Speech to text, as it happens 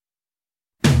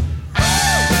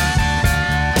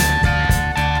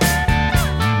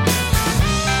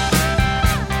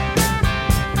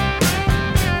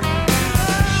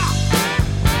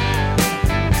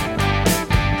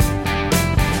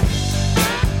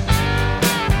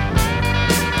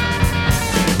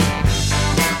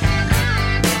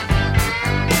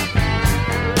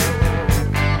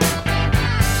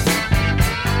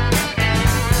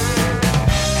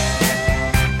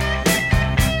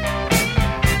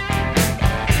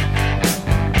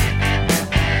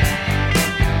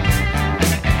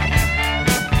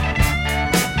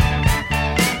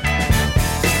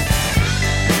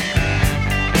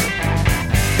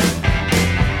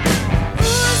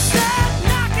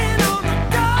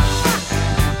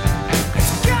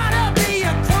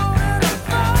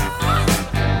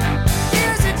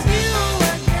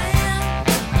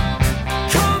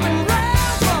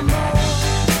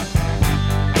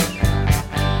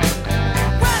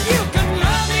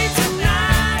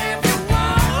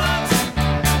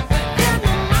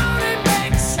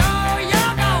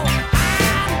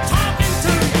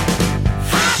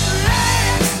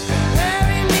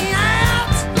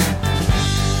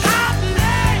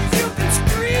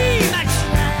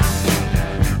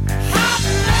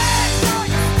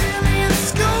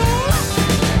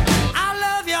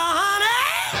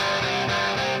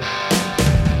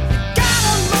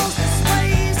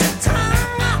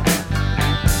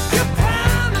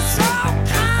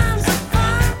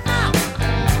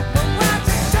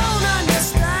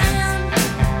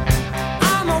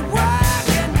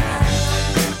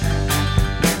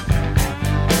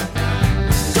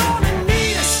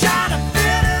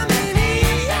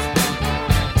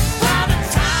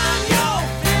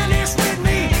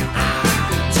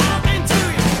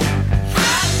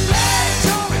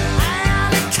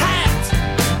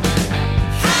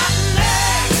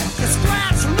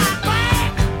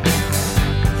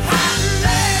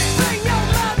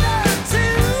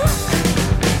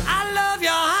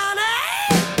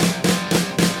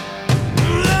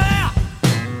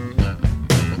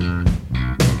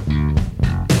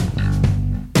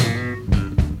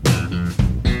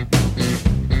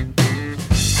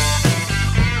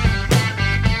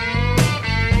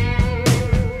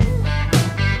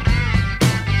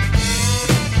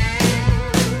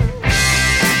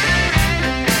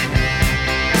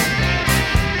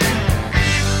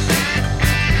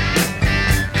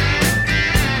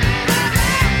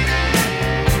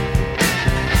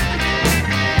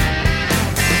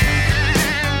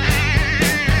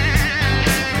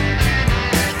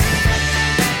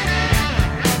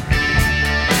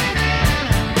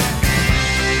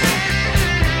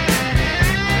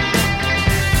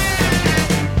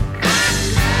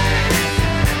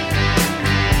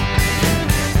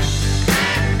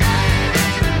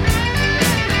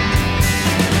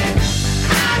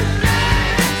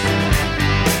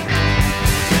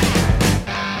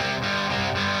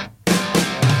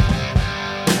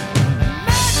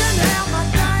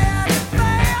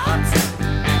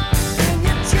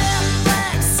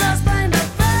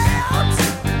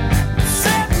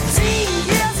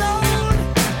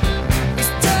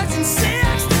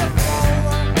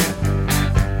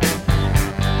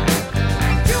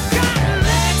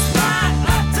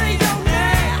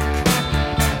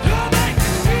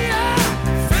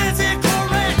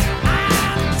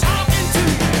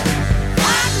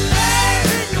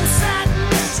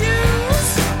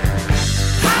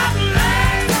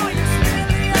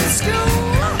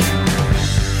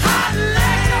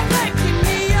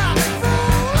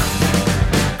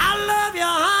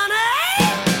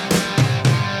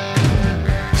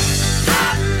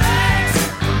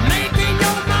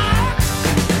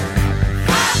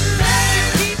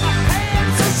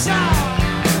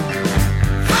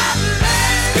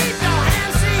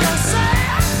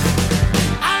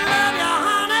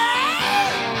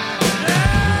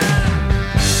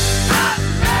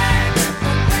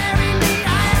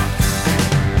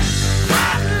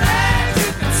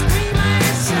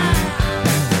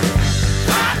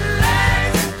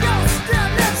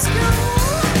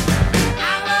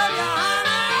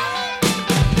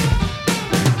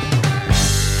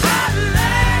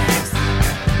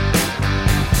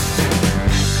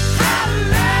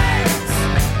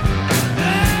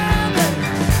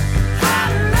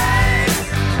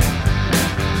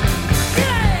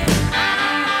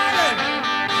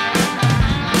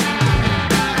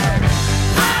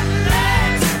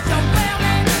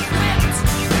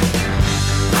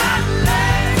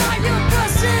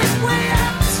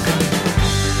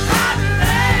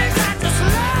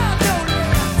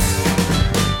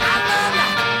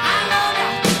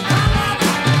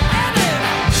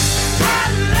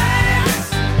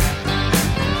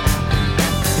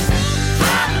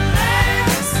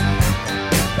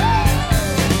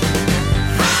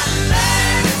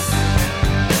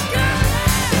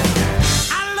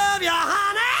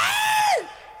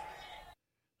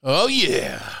Oh,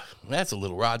 yeah. That's a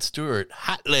little Rod Stewart.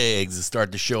 Hot legs to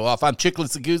start the show off. I'm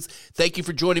Chicklets and Goose. Thank you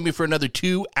for joining me for another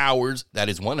 2 hours. That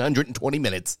is 120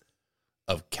 minutes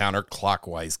of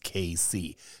Counterclockwise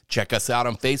KC. Check us out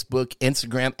on Facebook,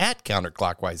 Instagram at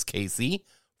Counterclockwise KC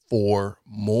for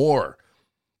more.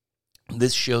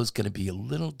 This show's going to be a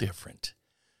little different.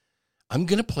 I'm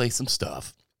going to play some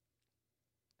stuff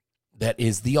that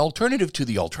is the alternative to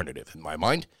the alternative in my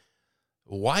mind.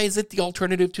 Why is it the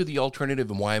alternative to the alternative,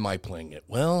 and why am I playing it?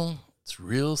 Well, it's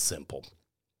real simple.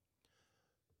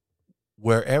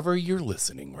 Wherever you're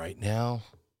listening right now,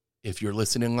 if you're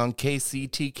listening on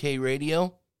KCTK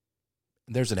Radio,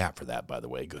 there's an app for that, by the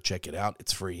way. Go check it out.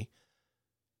 It's free.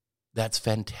 That's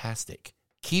fantastic.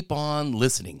 Keep on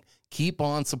listening. Keep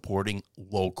on supporting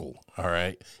local, all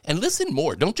right? And listen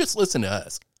more. Don't just listen to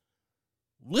us.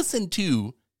 Listen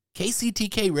to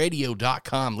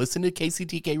KCTKradio.com. Listen to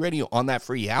KCTK Radio on that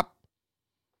free app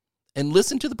and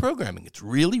listen to the programming. It's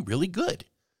really, really good.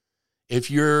 If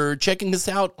you're checking us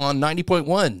out on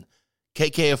 90.1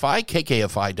 KKFI,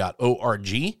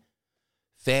 kkfi.org,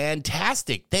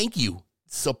 fantastic. Thank you.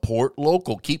 Support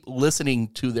local. Keep listening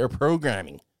to their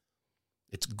programming.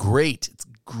 It's great. It's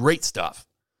great stuff.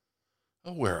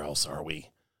 Oh, where else are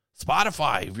we?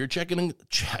 Spotify. If you're checking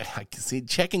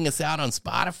us out on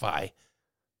Spotify,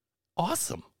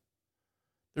 awesome.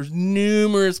 There's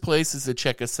numerous places to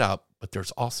check us out, but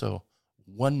there's also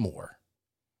one more.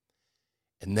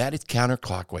 And that is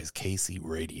Counterclockwise KC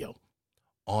Radio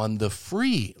on the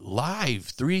free Live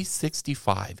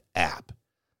 365 app.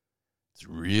 It's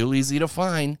real easy to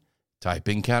find. Type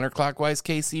in Counterclockwise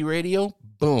KC Radio.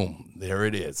 Boom. There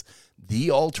it is. The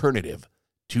alternative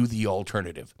to the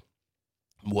alternative.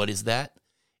 What is that?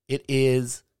 It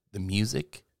is the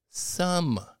music,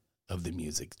 some of the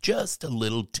music, just a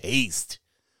little taste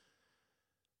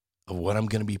of what I'm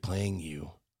going to be playing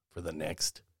you for the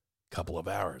next couple of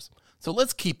hours. So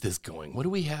let's keep this going. What do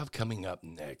we have coming up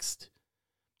next?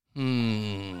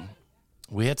 We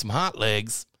had some hot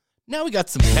legs. Now we got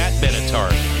some Pat Benatar.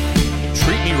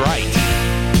 Treat Me Right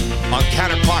on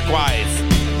Counterclockwise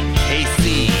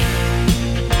KC.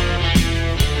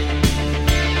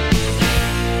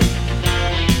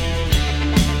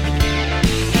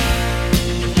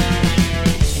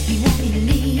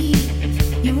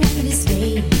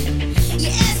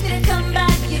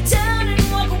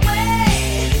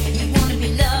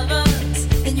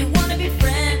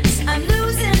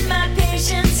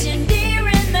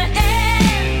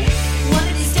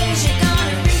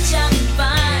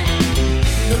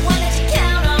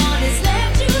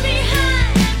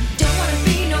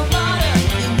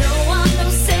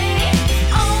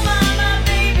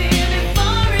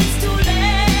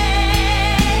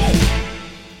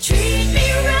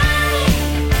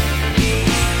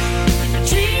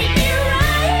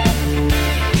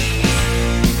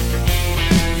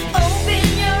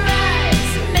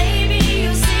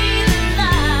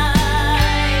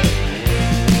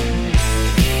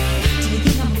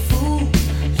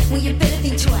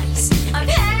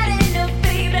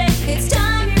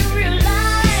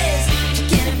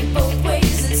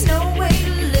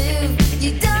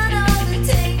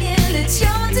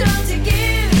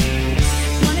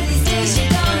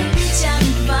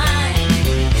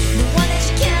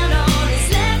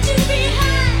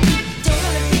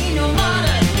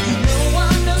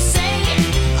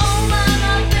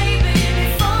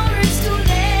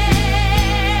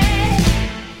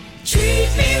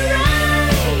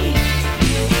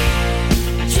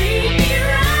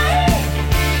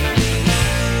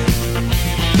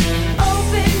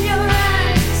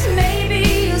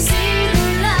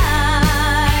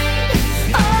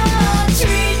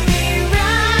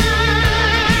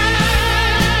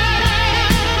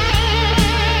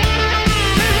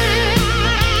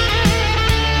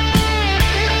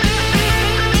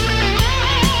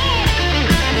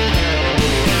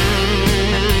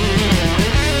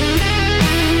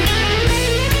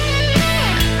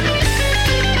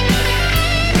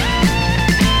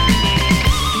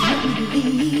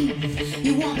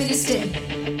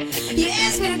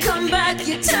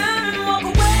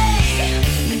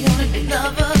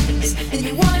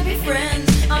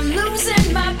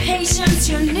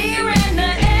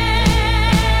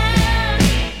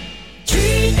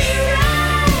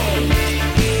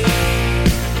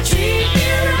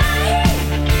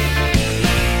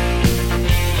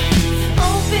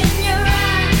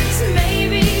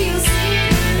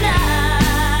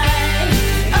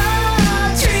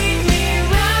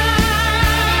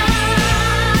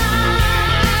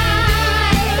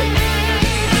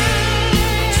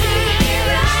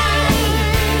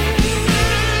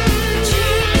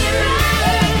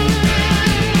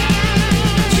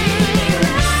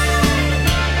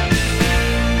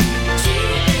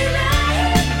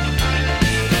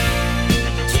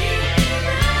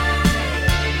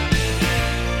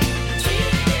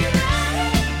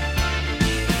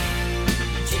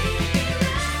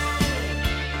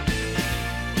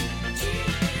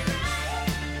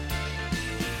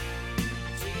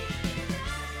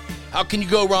 How can you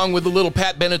go wrong with a little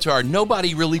Pat Benatar?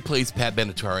 Nobody really plays Pat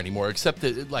Benatar anymore, except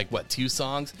that, 2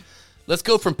 songs? Let's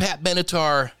go from Pat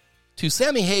Benatar to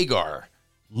Sammy Hagar,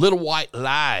 Little White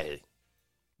Lie,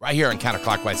 right here on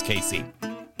Counterclockwise KC.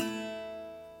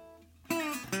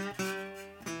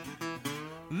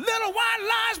 Little white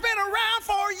lie's been around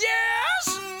for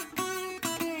years.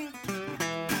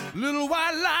 Little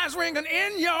white lies ringing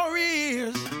in your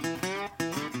ears.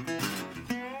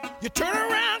 You turn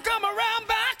around, come around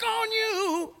back on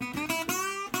you. Well,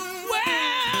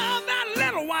 that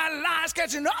little white lie's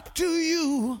catching up to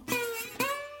you.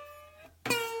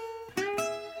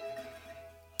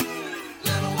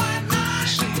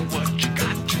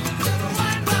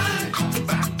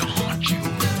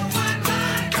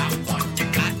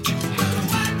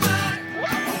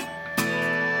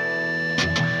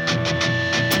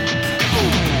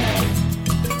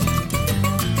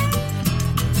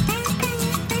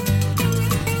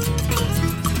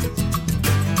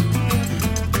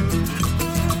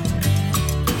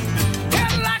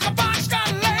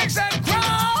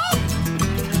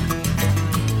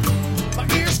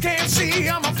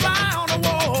 I'm a fly on the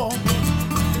wall.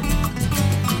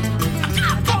 I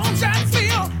got bones that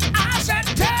feel, eyes that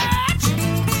touch.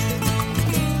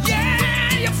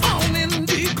 Yeah, you're falling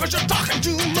deep 'cause you're talking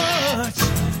too much.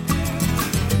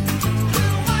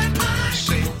 Little white lie,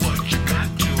 say what you got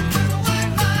to. Little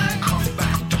white lie, come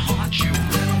back to haunt you.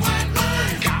 Little white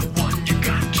lie, got one you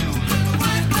got to. Little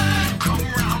white lie, come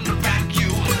round to back you.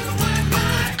 Little white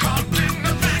lie, caught in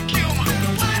the vacuum.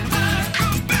 Little white lie,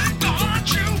 come back to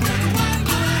haunt you.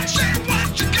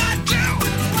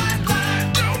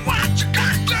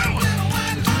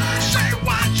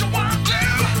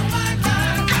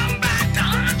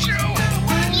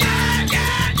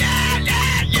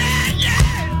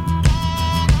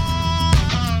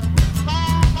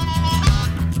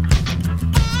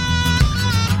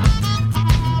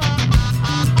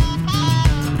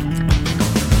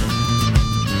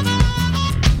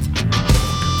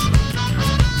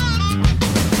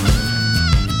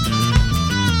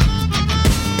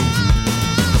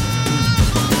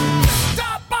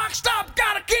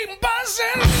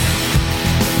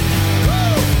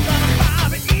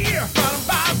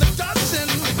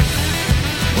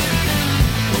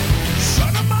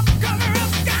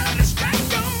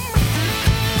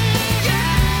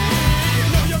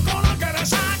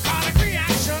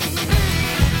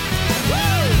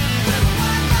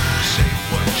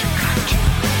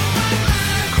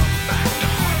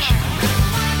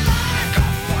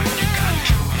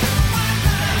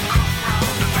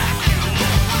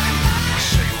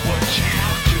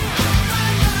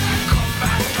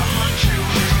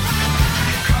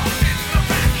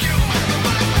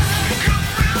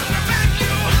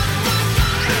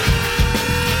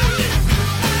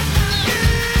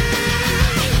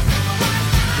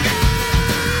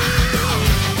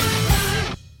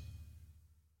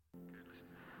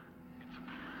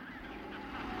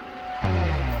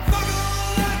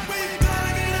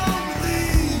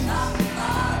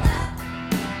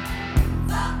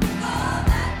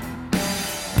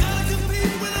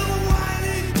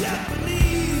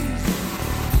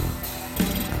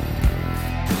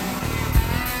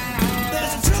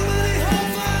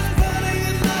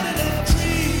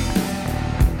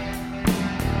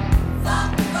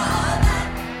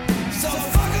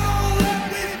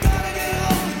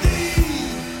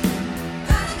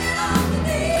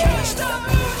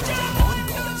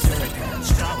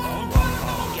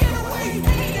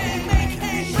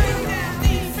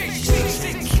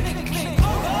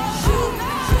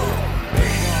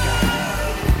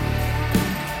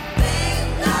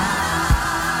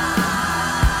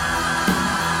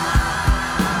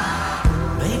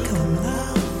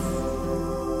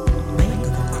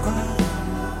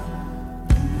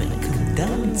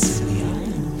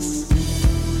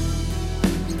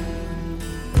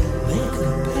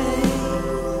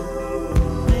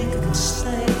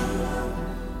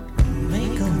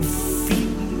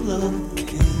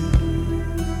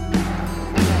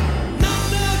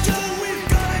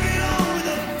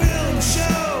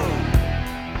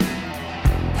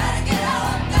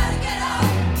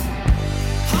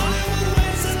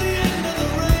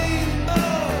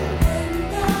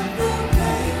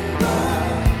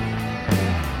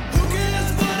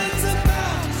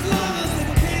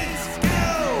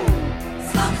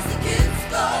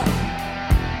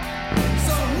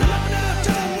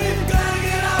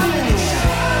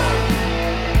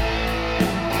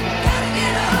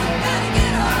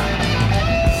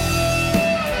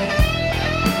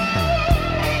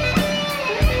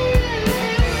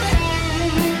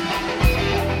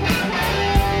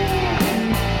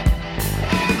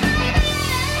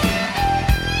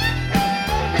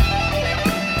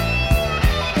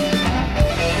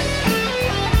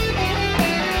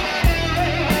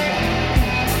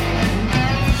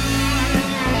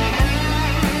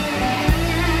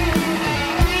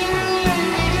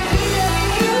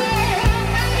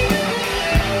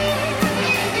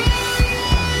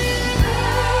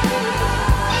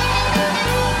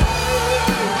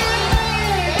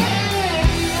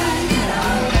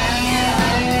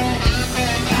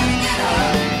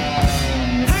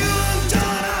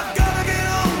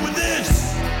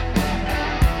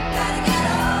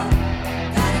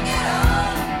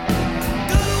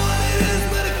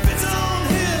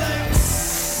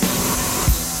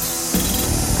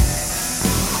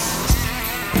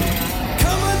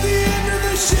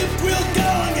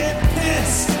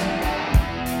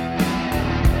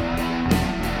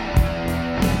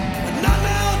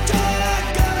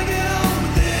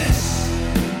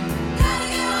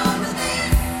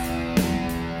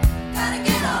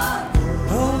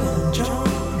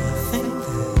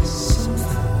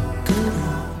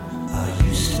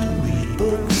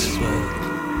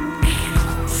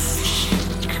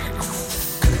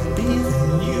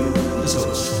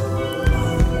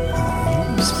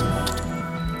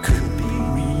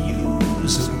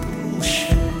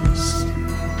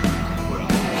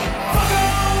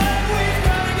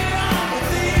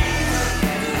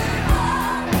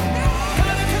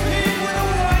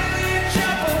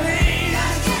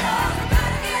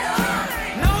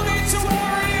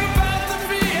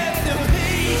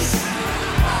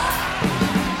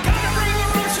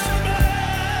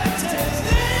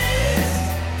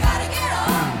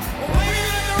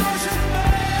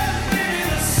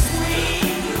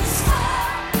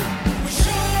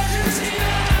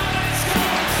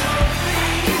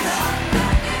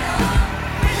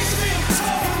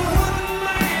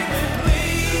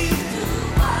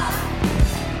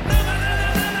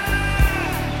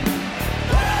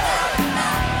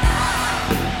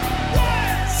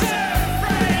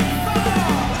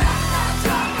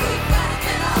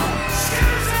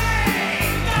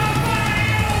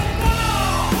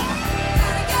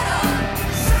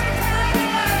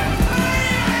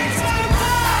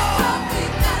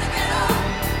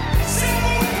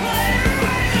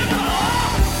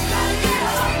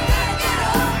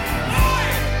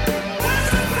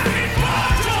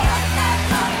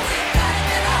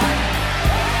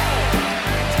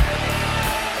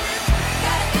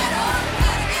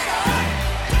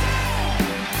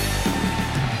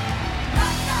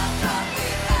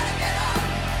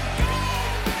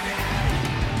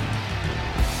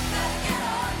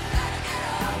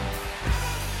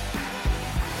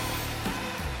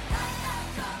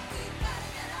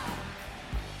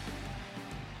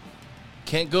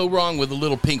 Can't go wrong with a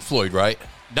little Pink Floyd, right?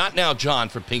 Not now, John,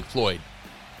 for Pink Floyd.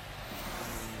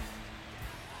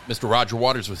 Mr. Roger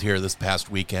Waters was here this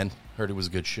past weekend. Heard it was a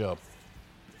good show.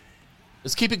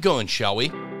 Let's keep it going, shall we?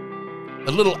 A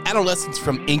little Adolescence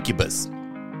from Incubus.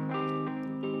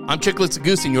 I'm Chicklets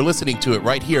Goose, and you're listening to it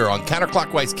right here on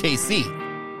Counterclockwise KC.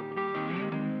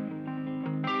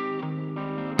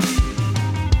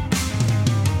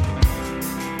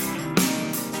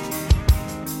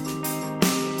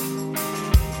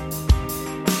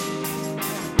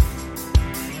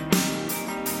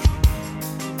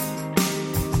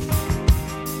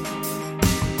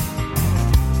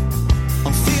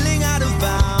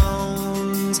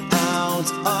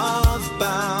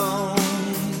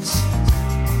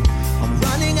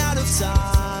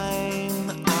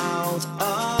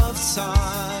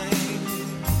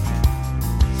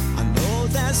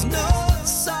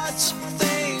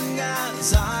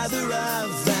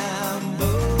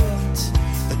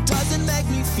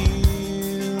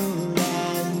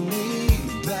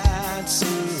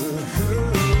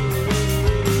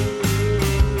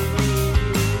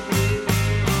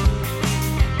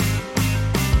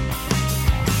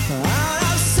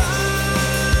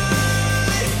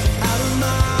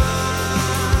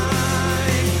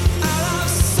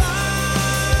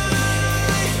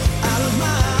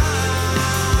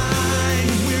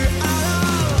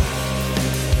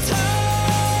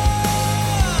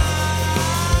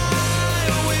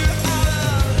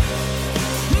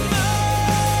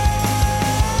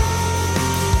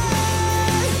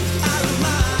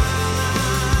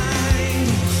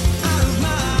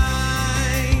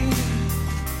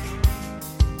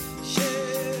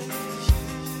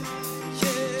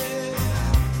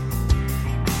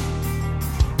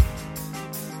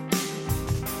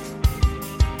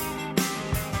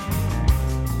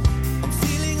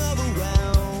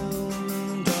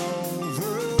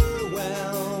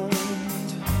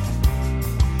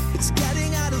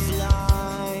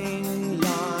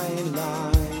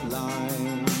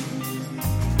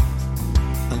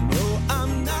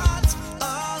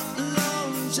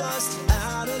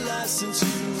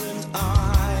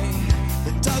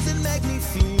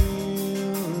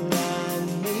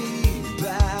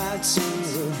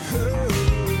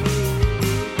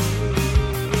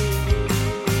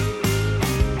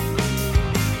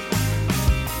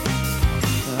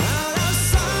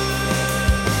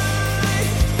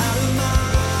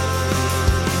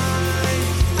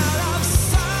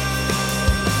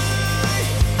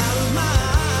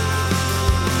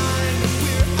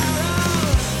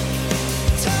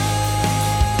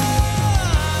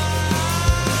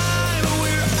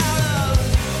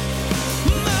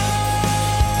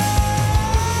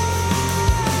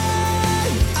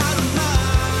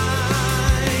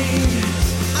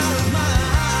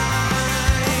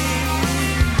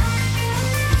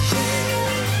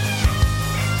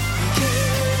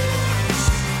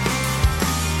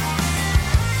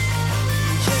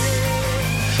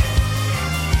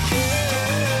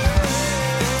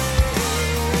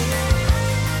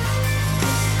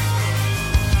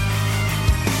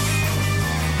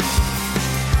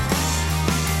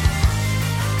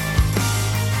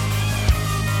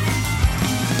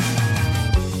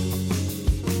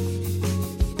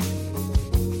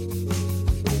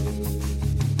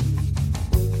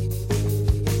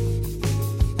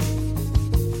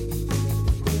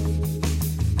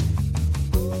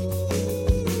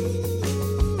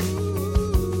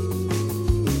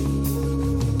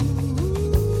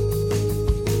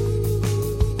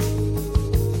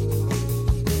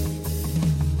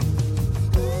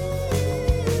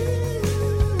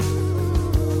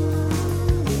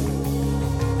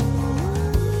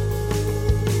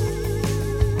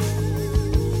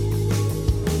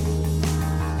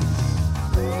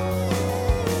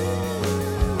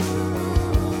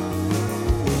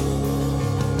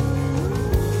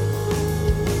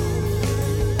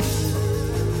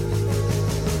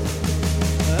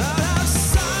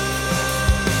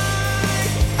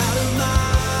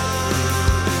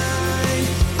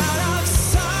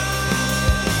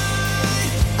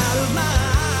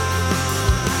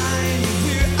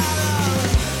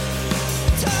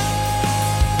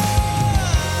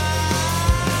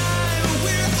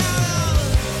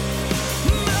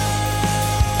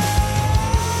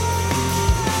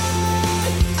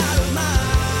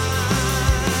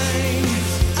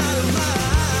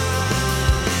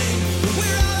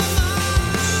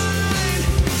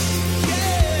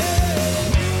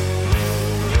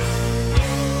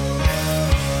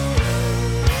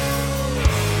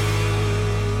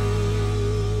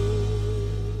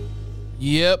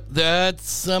 Yep, that's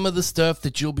some of the stuff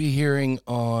that you'll be hearing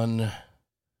on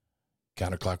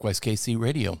Counterclockwise KC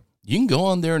Radio. You can go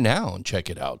on there now and check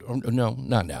it out. Or, no,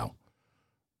 not now.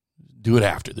 Do it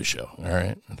after the show, all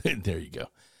right? There you go.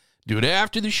 Do it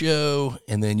after the show,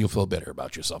 and then you'll feel better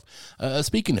about yourself.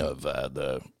 Speaking of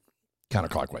the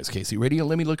Counterclockwise KC Radio,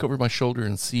 let me look over my shoulder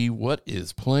and see what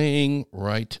is playing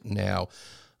right now.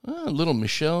 Little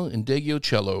Michelle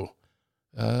Indegiocello.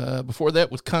 Before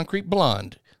that was Concrete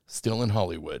Blonde, Still in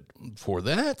Hollywood. Before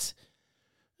that,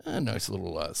 a nice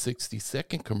little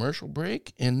 60-second commercial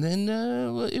break. And then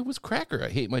it was Cracker, I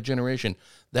Hate My Generation.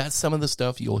 That's some of the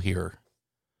stuff you'll hear.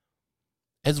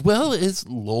 As well as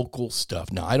local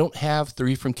stuff. Now, I don't have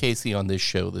 3 from KC on this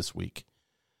show this week.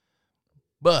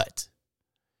 But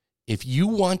if you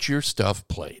want your stuff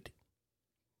played,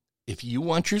 if you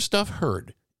want your stuff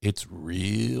heard, it's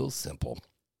real simple.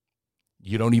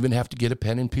 You don't even have to get a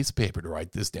pen and piece of paper to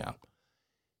write this down.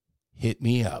 Hit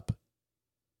me up.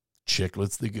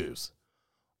 Chicklets the Goose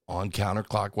on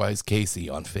Counterclockwise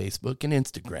KC on Facebook and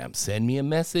Instagram. Send me a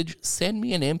message. Send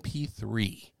me an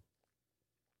MP3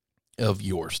 of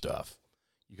your stuff.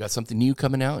 You got something new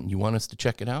coming out and you want us to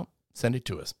check it out? Send it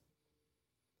to us.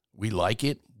 We like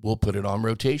it. We'll put it on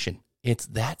rotation. It's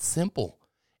that simple.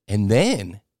 And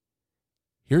then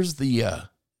here's the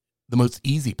most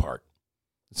easy part.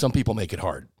 Some people make it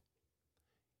hard.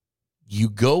 You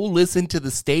go listen to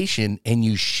the station and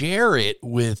you share it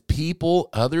with people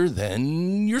other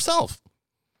than yourself.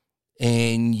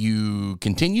 And you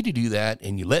continue to do that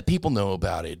and you let people know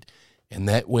about it. And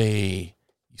that way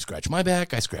you scratch my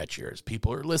back, I scratch yours.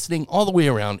 People are listening all the way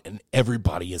around and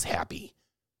everybody is happy.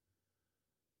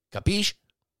 Capiche?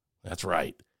 That's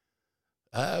right.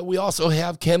 We also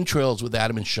have Chemtrails with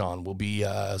Adam and Sean. We'll be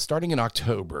starting in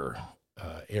October,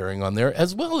 airing on there,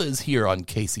 as well as here on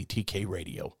KCTK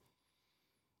Radio.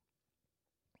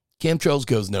 Chemtrails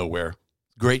goes nowhere.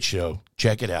 Great show.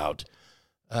 Check it out.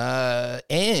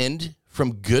 And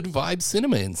from Good Vibe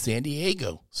Cinema in San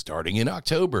Diego, starting in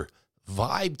October,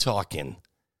 Vibe Talking.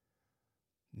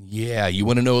 Yeah, you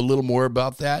want to know a little more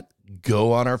about that?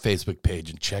 Go on our Facebook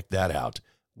page and check that out.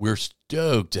 We're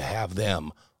stoked to have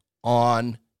them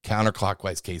on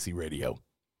Counterclockwise KC Radio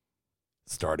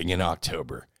starting in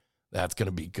October. That's going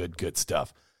to be good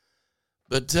stuff.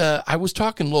 But I was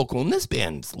talking local, and this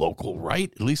band's local, right?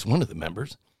 At least one of the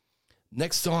members.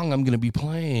 Next song I'm going to be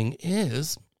playing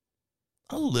is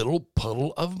A Little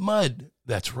Puddle of Mud.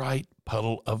 That's right,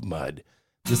 Puddle of Mud.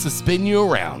 This is Spin You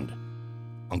Around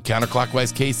on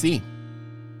Counterclockwise KC.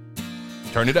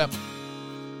 Turn it up.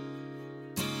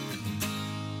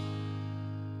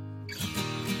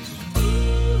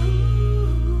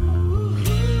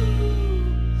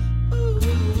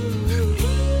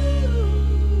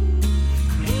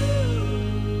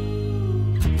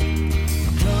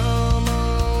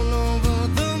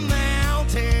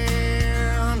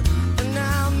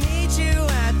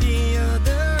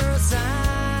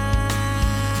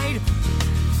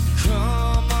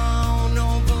 Come on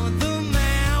over the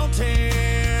mountain.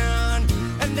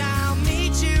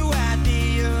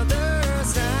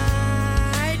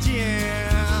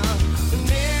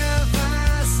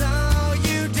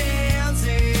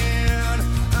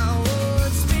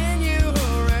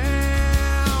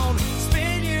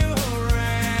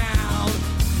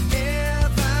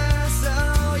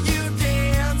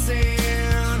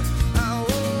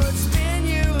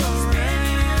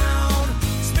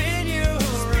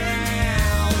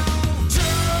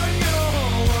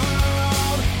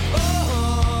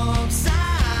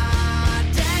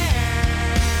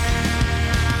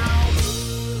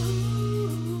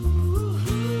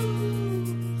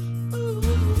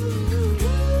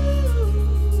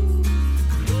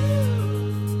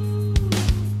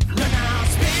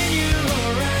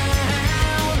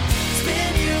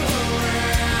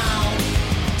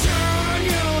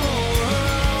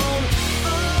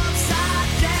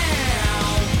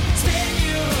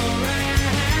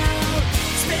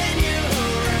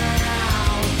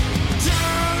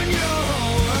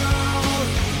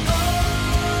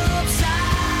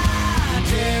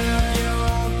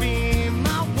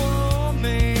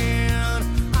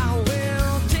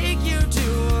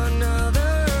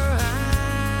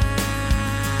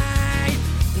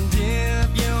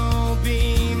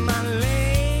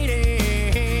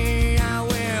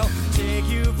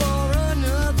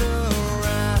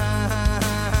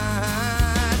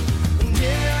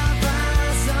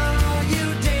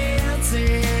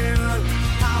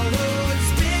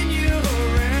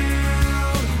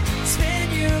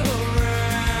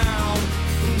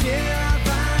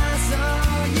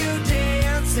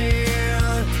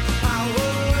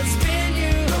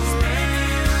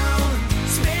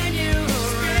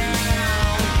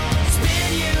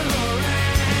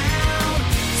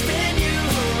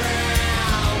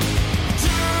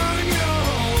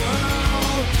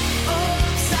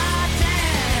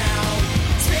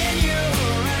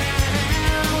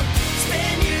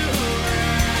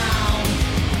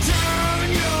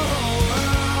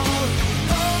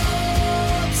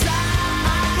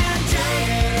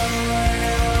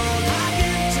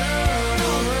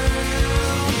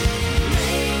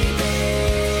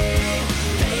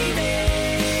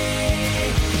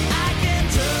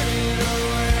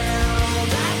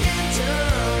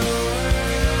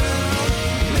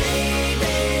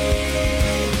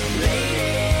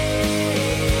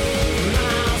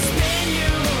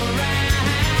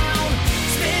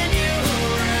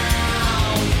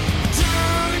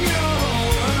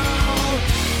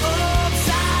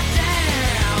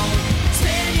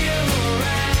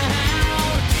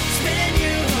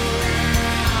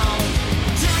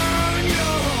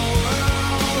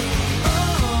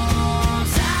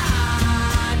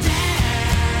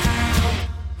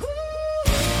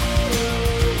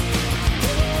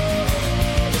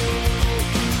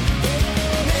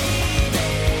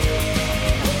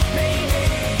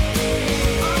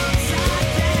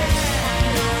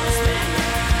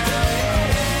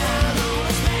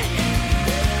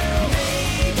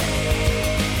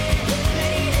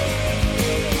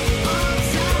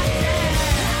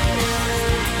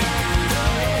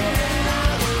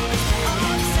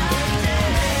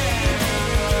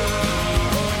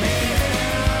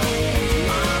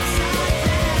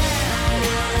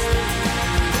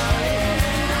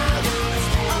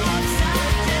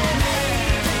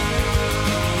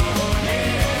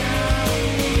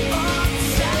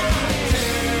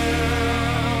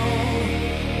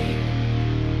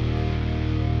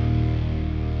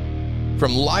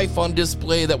 From Life on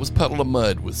Display, that was Puddle of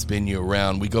Mud with Spin You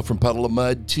Around. We go from Puddle of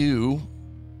Mud to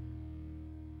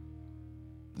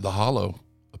The Hollow,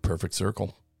 A Perfect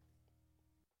Circle.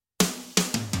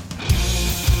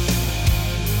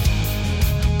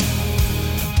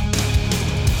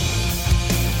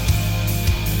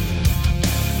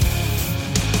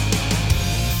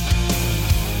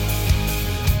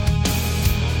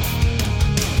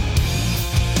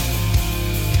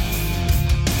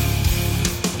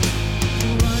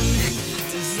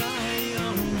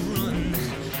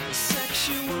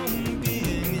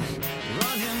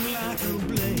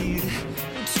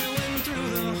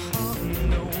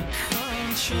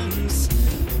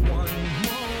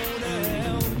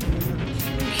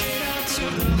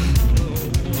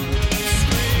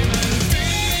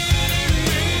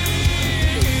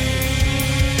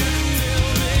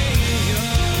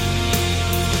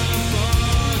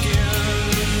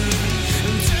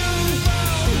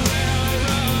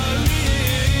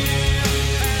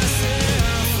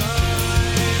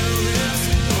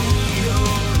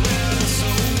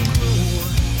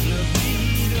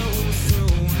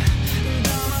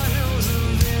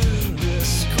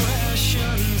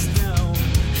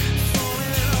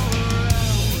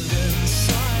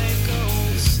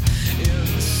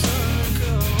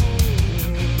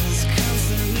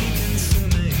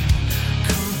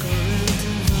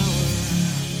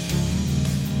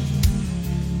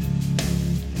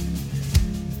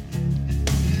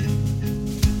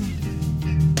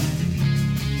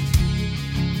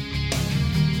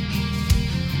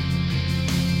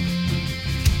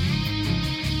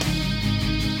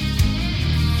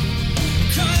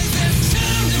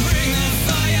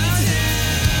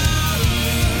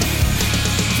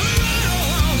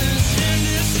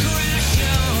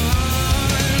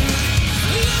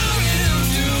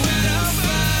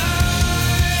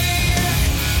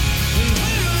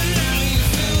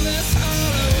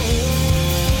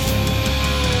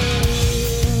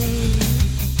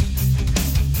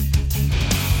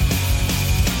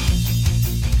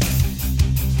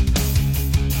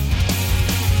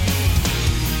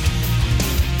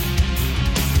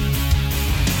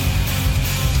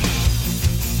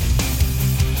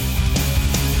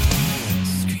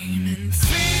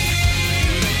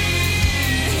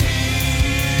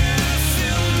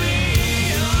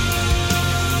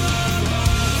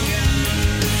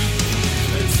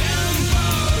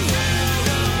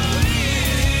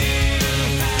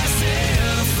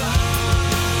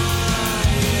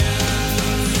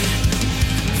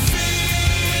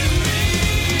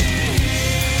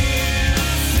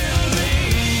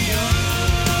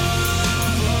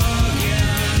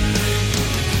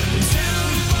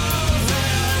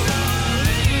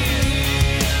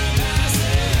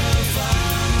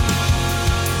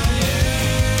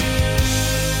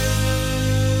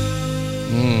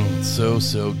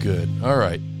 So good. All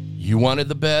right. You wanted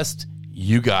the best.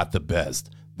 You got the best.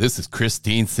 This is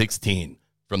Christine 16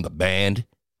 from the band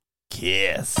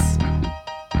Kiss.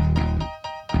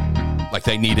 Like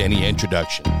they need any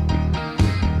introduction.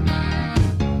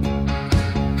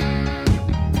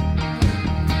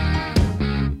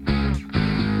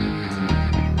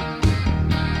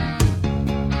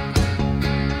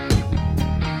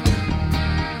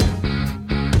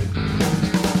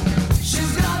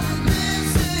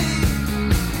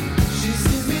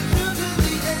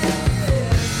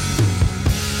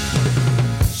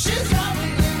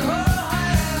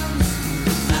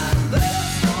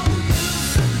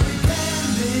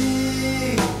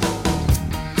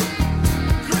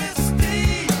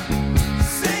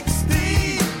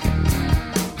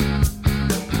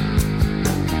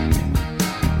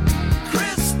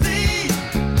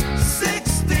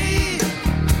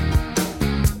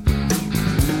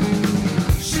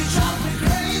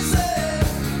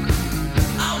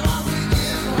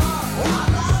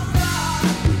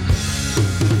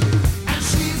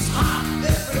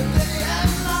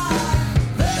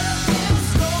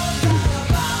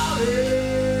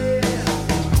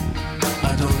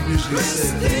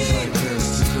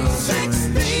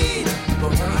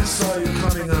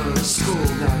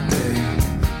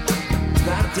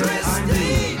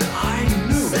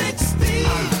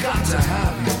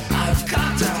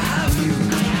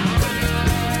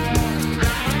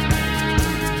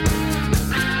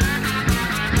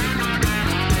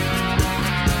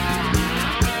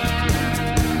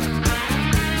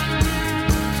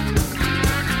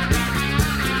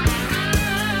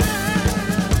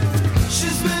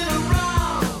 She's been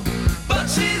around, but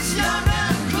she's young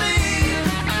and clean.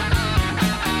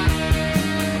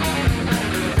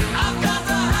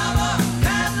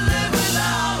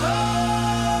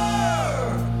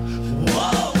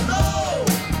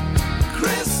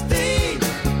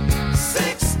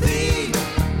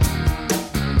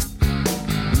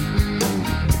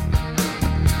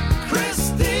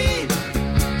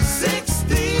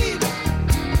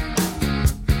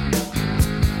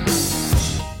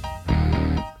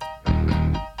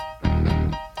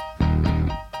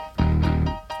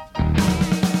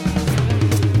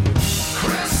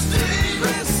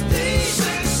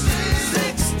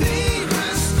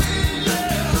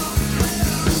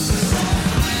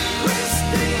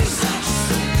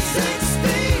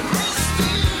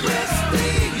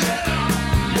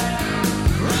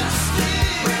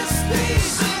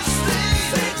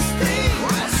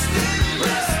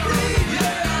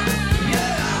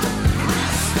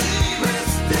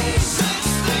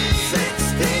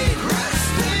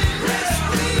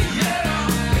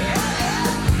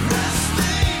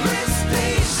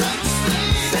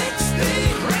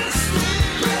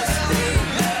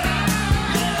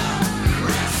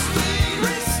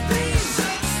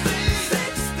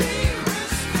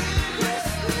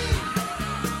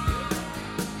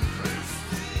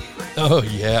 Oh,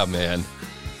 yeah, man.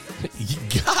 You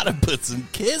gotta put some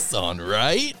Kiss on,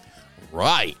 right?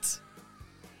 Right.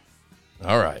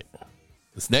 All right.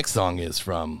 This next song is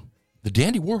from the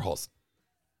Dandy Warhols.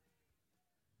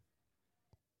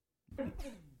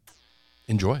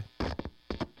 Enjoy. I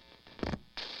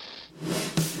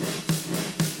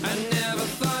never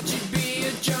thought you'd be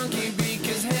a junkie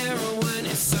because heroin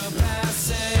is so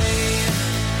passe.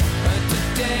 But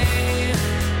today,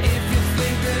 if you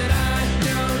think that I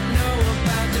don't know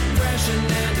about depression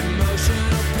and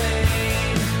emotional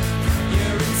pain,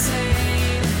 you're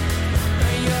insane.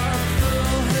 You're a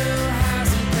fool who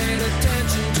hasn't paid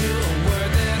attention to a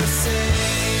word that I say.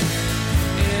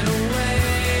 In a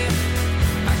way,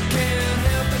 I can't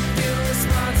help but feel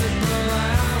responsible. I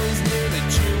always knew that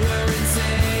you were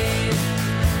insane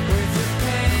with your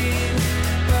pain,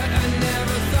 but I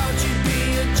never thought you'd be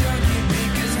a junkie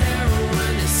because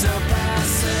heroin is so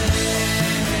passe.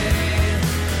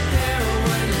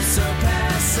 Heroin is so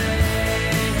passe.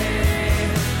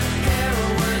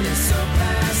 Heroin is so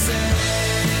passe.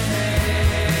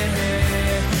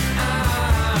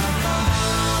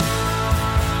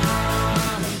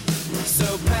 So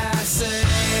passe.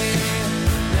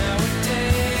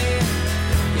 Nowadays,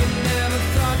 you never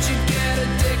thought you'd get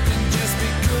addicted, just be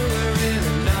cooler in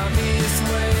an obvious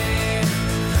way.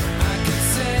 I could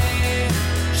say,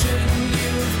 shouldn't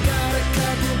you have got a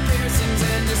couple piercings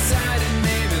and decided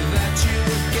maybe that you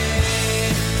were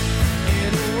gay?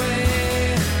 In a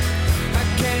way, I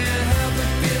can't help but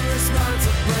feel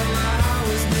responsible. I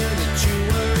always knew that you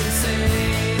were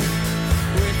insane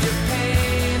with your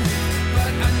pain,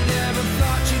 but I never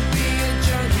thought you'd be a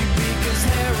junkie because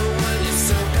heroin is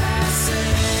so passe.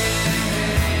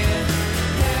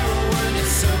 Heroin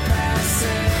is so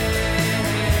passe.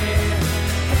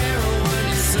 Heroin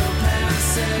is so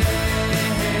passe.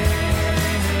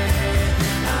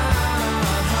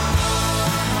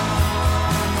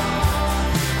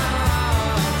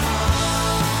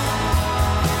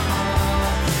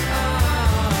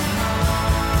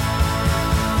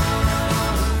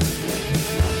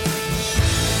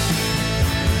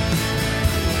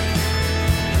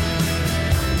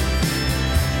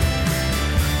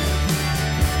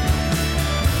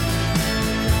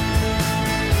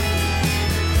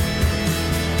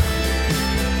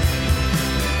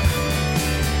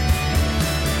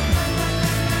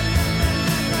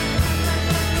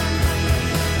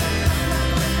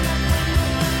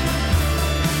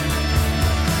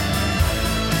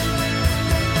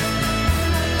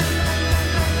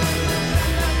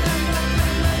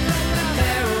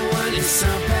 Heroin is so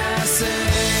passe.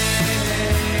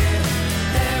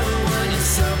 Heroin is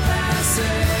so passe.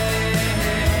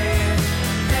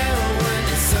 Heroin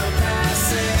is so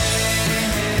passe.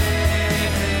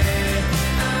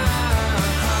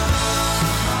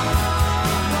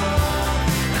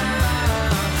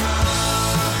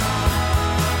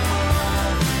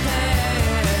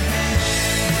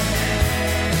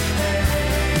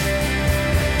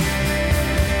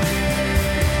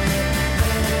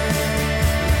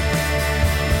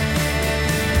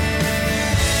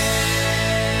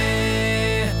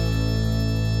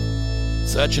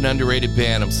 Such an underrated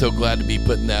band. I'm so glad to be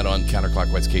putting that on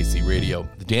Counterclockwise KC Radio.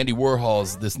 The Dandy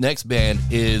Warhols. This next band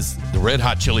is the Red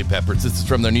Hot Chili Peppers. This is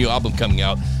from their new album coming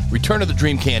out, Return of the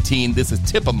Dream Canteen. This is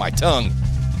Tip of My Tongue.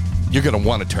 You're going to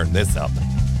want to turn this up.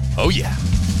 Oh, yeah.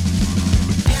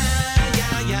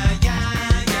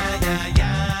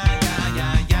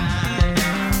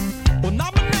 Well,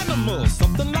 I'm an animal,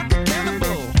 something like a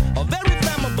cannibal, a very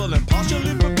flammable and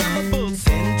partially programmable.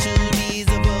 Centuries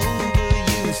of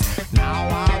overuse, now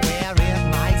I wear it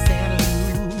nice and loose.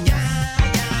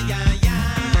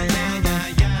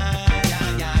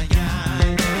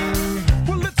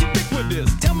 Well, it's ubiquitous.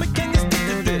 Tell me, can you stick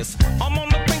to this? I'm on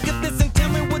the brink of this, and tell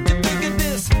me what you think of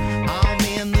this. I'm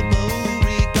in the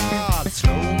Beauregard.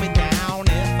 Slow me down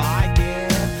if I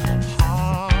get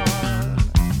hard.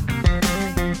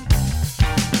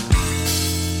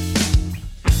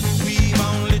 We've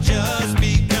only just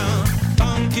begun.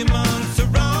 Funky months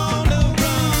are on the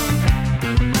run.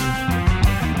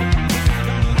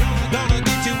 Gonna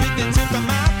get you with the tip of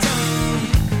my tongue.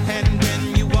 And when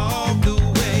you walk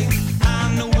away, I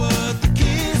know what the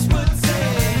kids would say.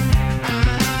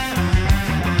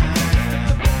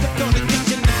 Gonna get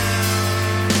you now.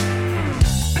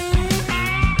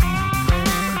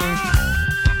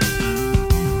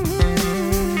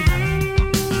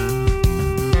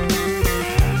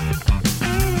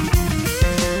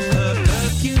 Her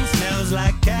perfume smells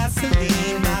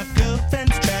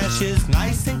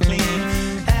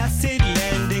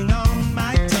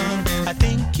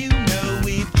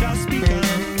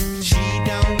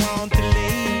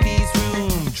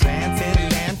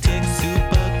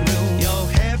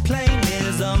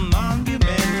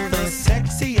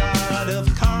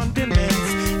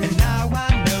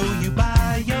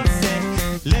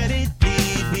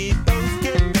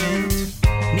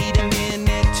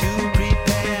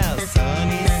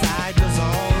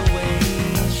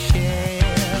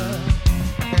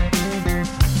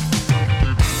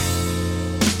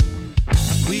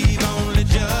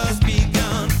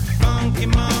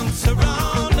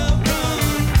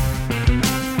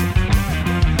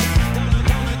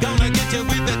get you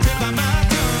with the tip of my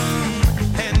tongue.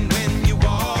 And when you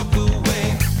walk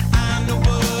away, I know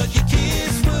what your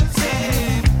kiss would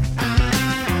say.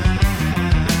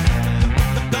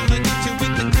 I'm gonna get you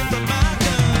with the tip of my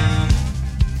tongue.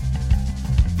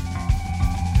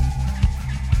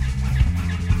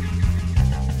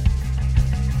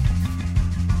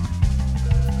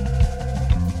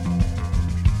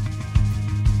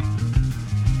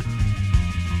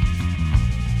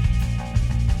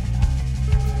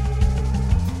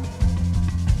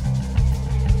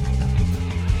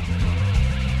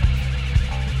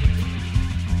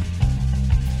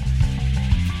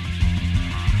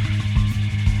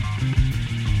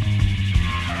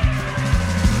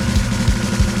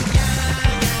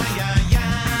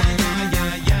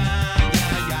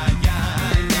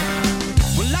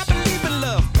 Well, I believe in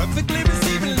love, perfectly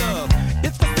receiving love.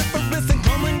 It's vociferous and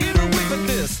come and get away with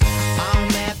this.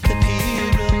 I'm at the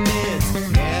pyramids,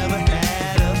 never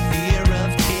had a fear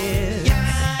of kids.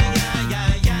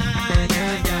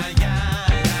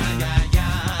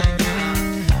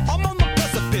 I'm on the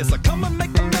precipice, I come and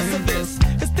make a mess of this.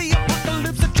 It's the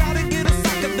apocalypse, I try to get a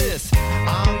sack of this.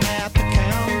 I'm at the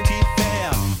county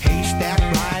fair, haystack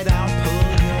right, I'll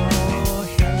pull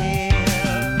your hair.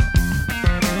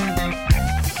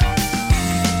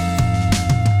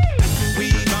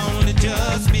 We've only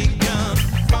just begun.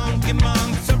 Funky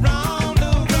monks are on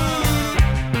the run.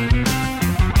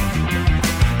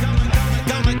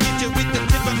 Gonna get you with the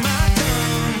tip of my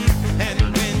tongue. And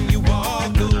when you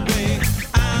walk away,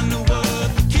 I know what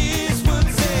the kids would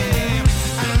say.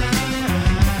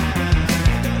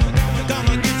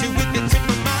 Gonna get you with the tip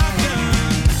of my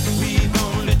tongue. We've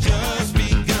only just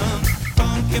begun.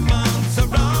 Funky monks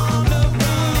are on the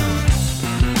run.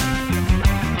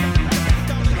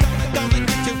 Gonna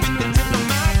get you with the tip of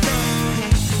my tongue.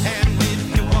 And if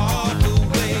you walk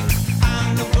away, I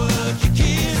know what your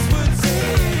kids would say.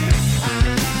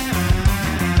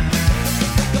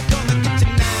 Gonna get you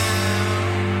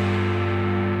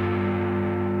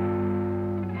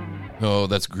now. Oh,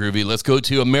 that's groovy. Let's go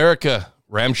to America.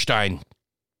 Rammstein.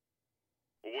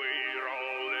 We're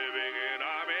all living in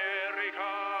America.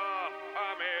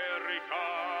 America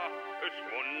ist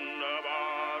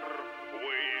wunderbar.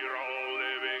 We're all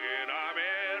living in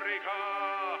America.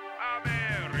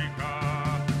 America.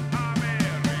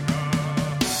 America.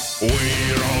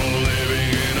 We're all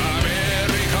living in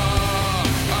America.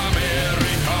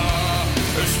 America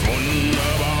ist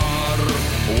wunderbar.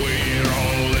 We're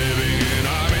all living in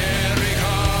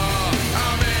America.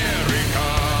 America.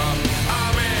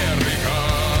 America.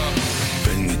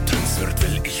 Wenn getanzt wird,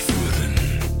 will ich führen.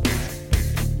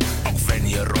 Auch wenn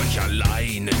ihr euch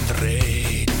alleine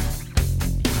dreht.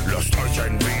 Lasst euch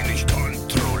ein wenig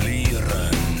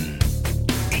kontrollieren.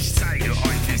 Ich zeige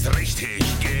euch, wie's richtig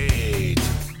geht.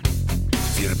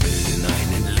 Wir bilden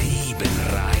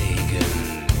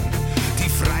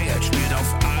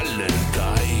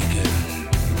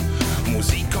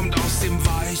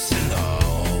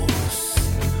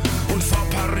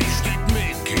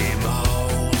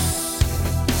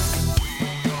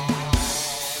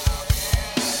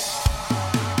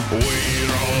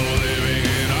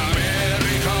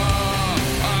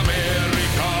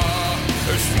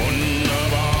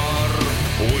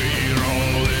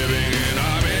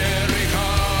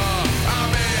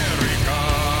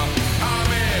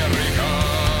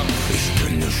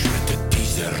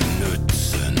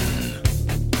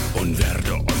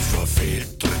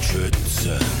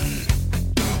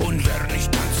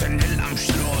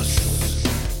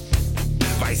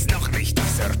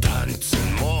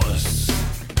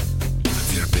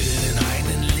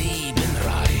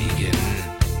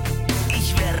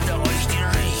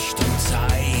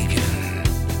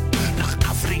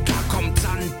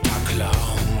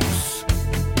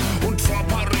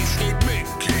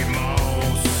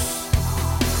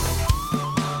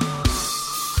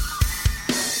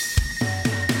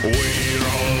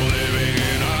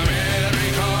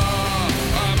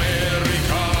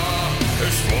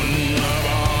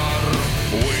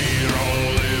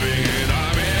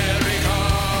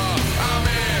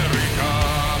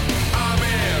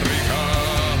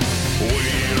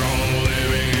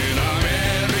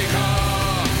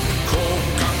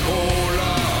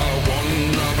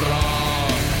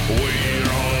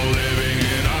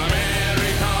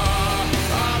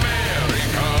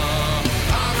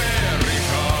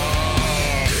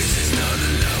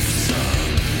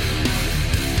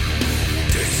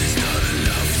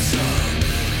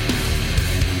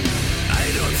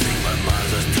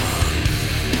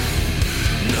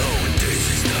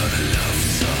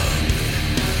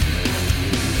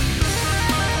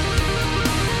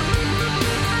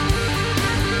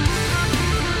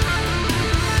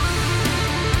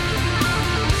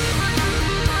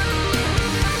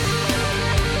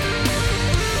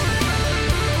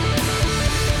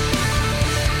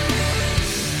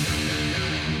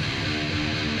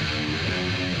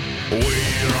We're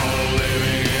all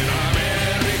living in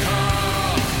America,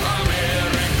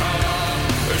 America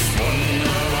es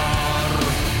wunderbar.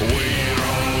 We're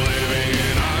all living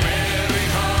in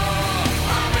America,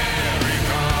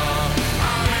 America,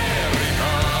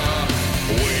 America.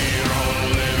 We're all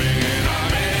living in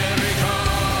America.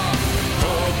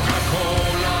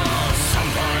 Coca-Cola,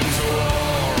 sometimes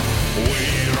war.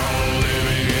 We're all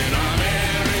living in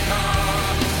America,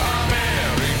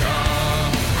 America,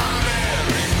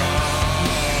 America.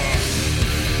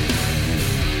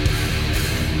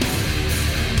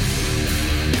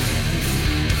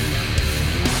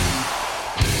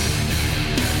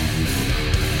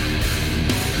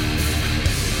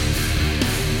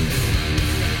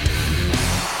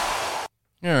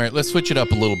 All right, let's switch it up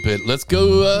a little bit. Let's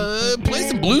go play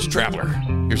some Blues Traveler.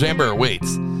 Here's Amber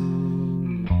Waits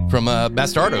from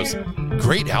Bastardos.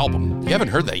 Great album. You haven't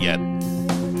heard that yet.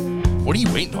 What are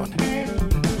you waiting on?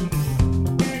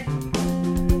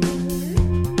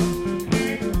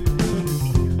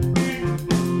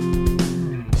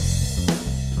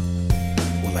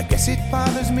 Well, I guess it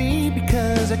bothers me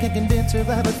because I can't convince her of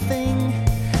a thing.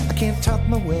 I can't talk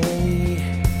my way.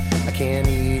 I can't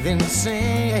even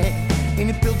say. And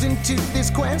it built into this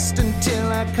quest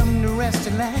until I come to rest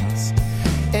at last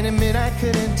and admit I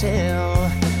couldn't tell.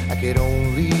 I could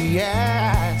only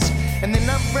ask. And then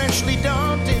I'm freshly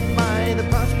daunted by the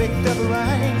prospect of her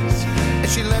eyes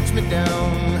as she lets me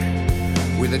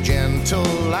down with a gentle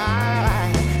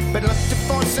lie. But look to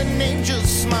force an angel's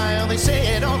smile. They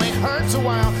say it only hurts a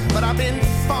while, but I've been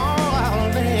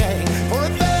falling for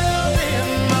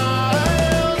 1,000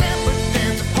 miles. Amber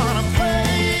dance upon a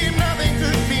flame. Nothing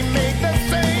could be made the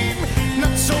same.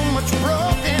 Not so much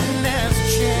brokenness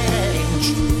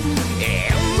changed.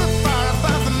 Amber fire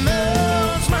above the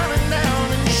moon, smiling down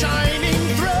and shining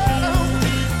through.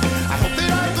 I hope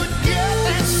that I could get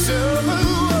that soon.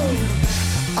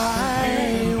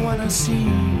 I wanna see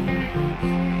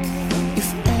if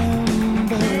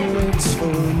Amber waits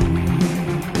for me.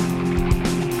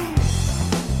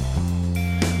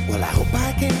 Well, I hope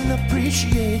I can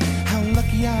appreciate how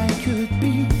lucky I could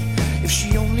be if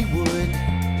she only would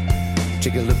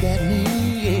take a look at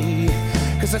me.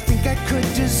 'Cause I think I could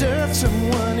deserve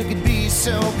someone who could be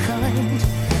so kind.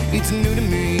 It's new to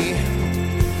me,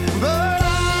 but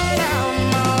I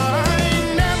don't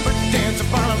mind. Amber dance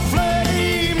upon a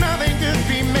flame. Nothing could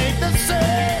be made the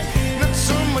same. Not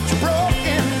so much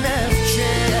brokenness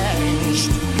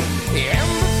changed.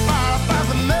 Amber fire by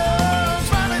the moon,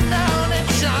 smiling down and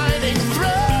shining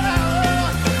through.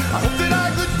 I hope that I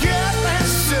could get that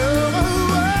soon.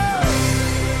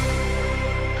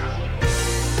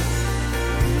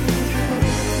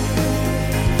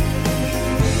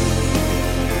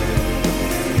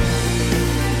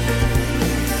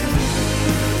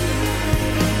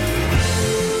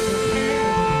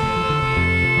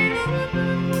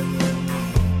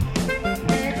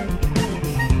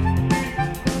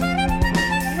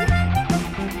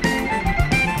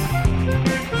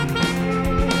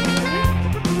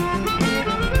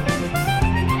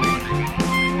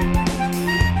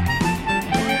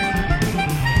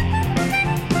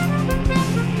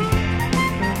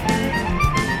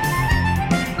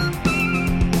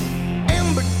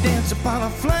 Amber dance upon a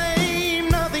flame.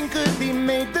 Nothing could be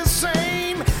made the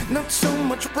same. Not so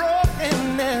much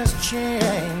brokenness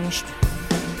changed.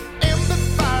 Amber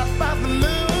fire by the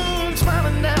moon,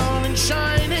 smiling down and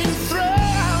shining through.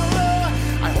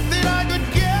 I hope that I could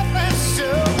get that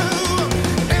soon.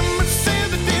 Amber said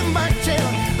that in my tail,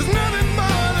 there's nothing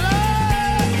more that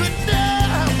I could do.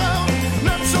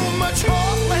 Not so much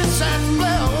hopeless and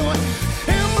blue.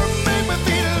 Amber made me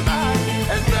feel like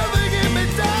there's nothing in me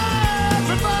died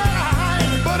for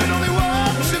mine. But it only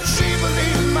works if she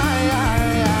believes my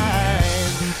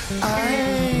eyes.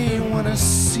 I wanna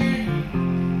see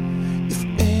if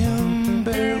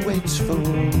Amber waits for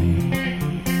me.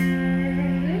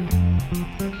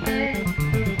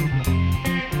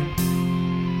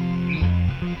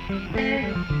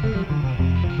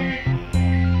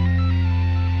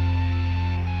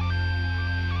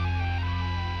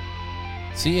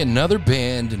 See, another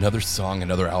band, another song,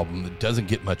 another album that doesn't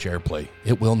get much airplay.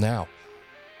 It will now.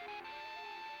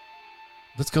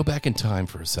 Let's go back in time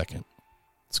for a second.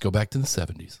 Let's go back to the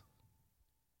 70s.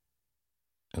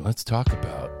 And let's talk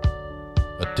about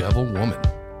a devil woman.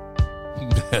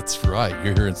 That's right.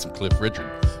 You're hearing some Cliff Richard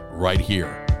right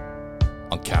here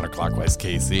on Counterclockwise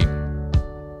KC.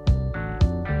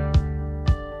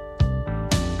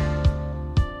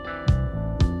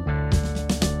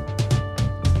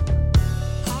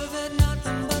 I've had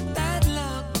nothing but bad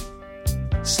luck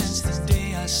since the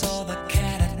day I saw the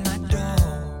cat at my door.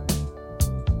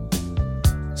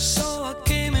 So I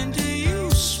came into you,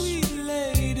 sweet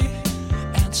lady,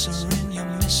 answering your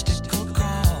mystical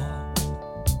call.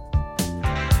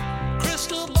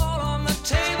 Crystal ball on the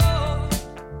table,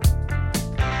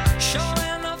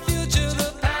 showing the future,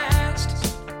 the past.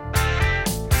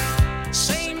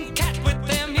 Same cat with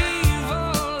them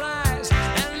evil eyes,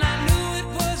 and I knew it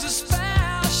was a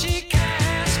spell she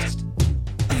cast.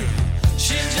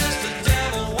 She's just a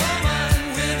devil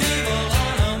woman with evil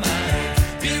on her mind.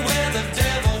 Beware the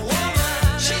devil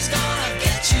woman, she's gonna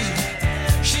get you.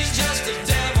 She's just a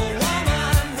devil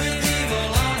woman with evil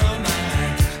on her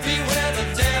mind. Beware the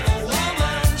devil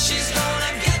woman, she's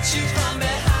gonna get you from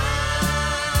behind.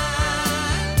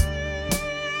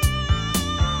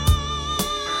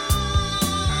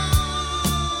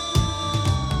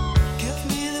 Give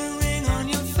me the ring on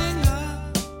your finger.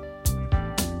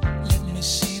 Let me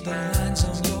see the lines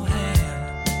on your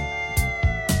hand.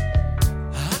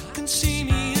 I can see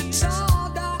me a tall,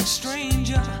 dark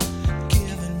stranger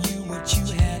giving you what you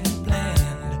hadn't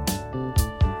planned.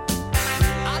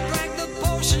 I drank the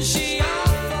potion she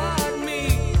offered me.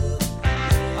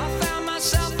 I found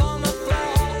myself on the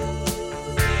floor.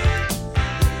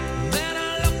 Then I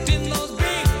looked in those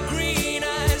big green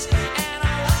eyes, and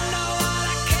I wonder what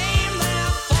I came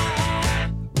there for.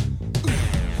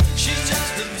 She's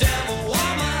just a devil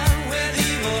woman with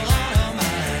evil on her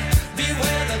mind.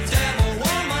 Beware the devil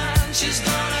woman, she's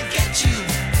gonna get you.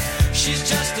 She's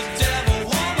just a devil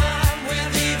woman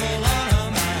with evil on her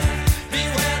mind.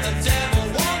 Beware the devil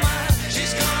woman,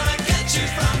 she's gonna get you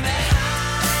from behind.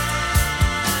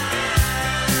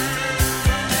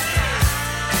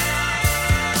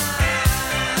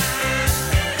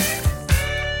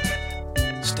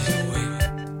 Stay away.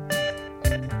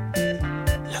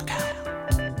 Look out.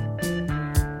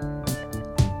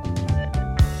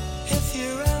 If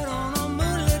you're out on a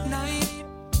moonlit night,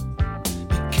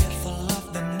 be careful of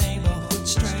the neighborhood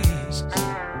strays.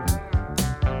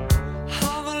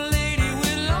 Have a lady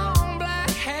with long black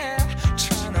hair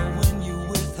trying to win you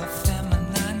with her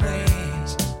feminine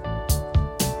ways.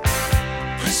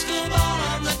 Crystal ball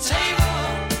on the table,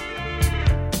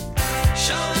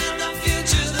 showing the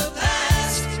future, the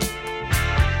past.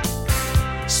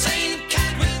 Same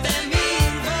cat with them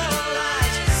evil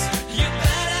eyes. You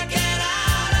better get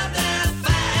out of there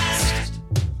fast.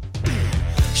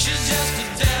 She's just a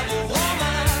devil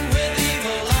woman with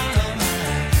evil on her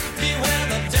mind. Beware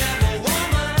the devil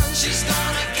woman, she's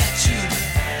gonna get you.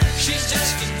 She's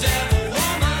just a devil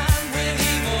woman with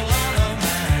evil on her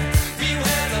mind.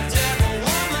 Beware the devil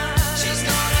woman, she's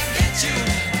gonna get you.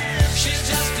 She's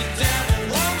just a devil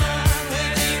woman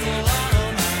with evil on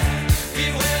her mind.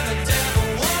 Beware the devil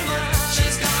woman,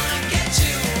 she's gonna get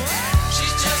you.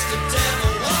 She's just a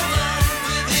devil woman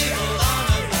with evil on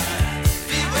her mind.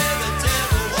 Beware the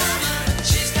devil woman,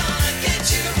 she's gonna get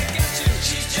you.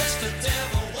 She's just a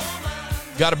devil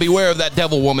woman. Got to beware of that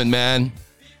devil woman, man.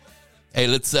 Hey,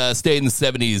 let's stay in the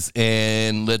 70s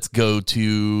and let's go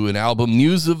to an album,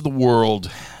 News of the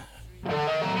World.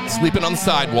 Sleeping on the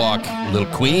Sidewalk,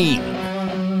 Little Queen.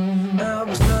 I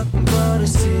was nothing but a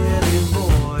silly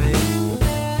boy.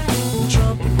 The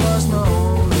trumpet was my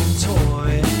only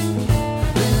toy.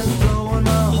 Been blowing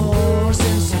my horn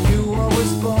since I knew I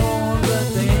was born,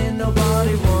 but there ain't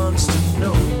nobody wants to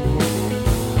know.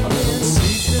 I've been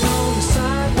sleeping on the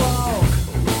sidewalk,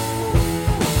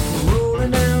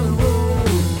 rolling down the road.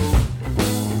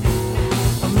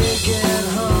 I may get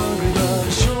hungry, but I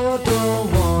sure don't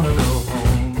wanna go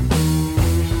home.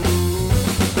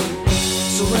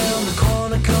 So round the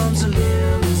corner comes a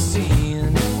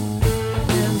limousine,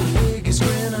 and the biggest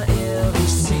grin I ever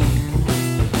seen.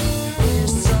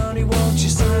 It's Sonny, won't you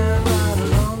sign right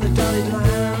along the dotted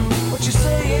line? What you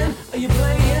saying? Are you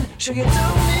playing? Sure you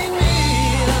don't need me.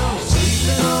 I'm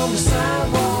sleeping on the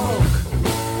sidewalk,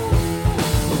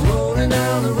 rolling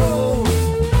down the road.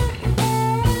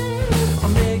 I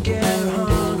may get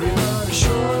hungry, but I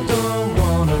sure don't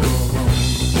wanna go home.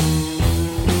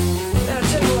 Now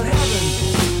tell you what happened.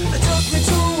 They took me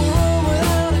to a room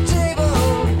without a table.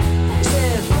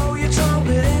 Said, blow your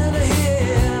trumpet in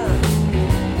here.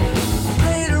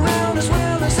 Played around as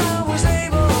well as I was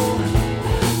able.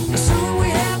 Soon we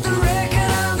had the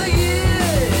record of the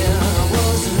year. I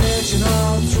was a legend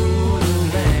all through the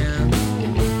land.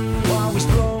 While we was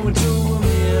blowing to a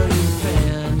million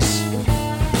fans.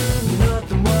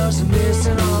 Nothing was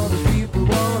missing, all the people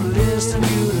wanna listen.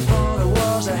 You'd have thought I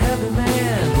was a happy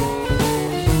man.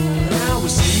 And I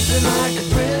was sleeping like a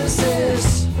princess,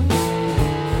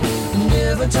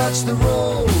 never touched the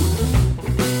road.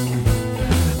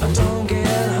 I don't get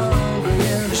hungry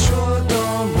and I sure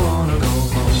don't wanna go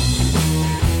home.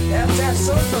 That's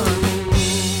so fun.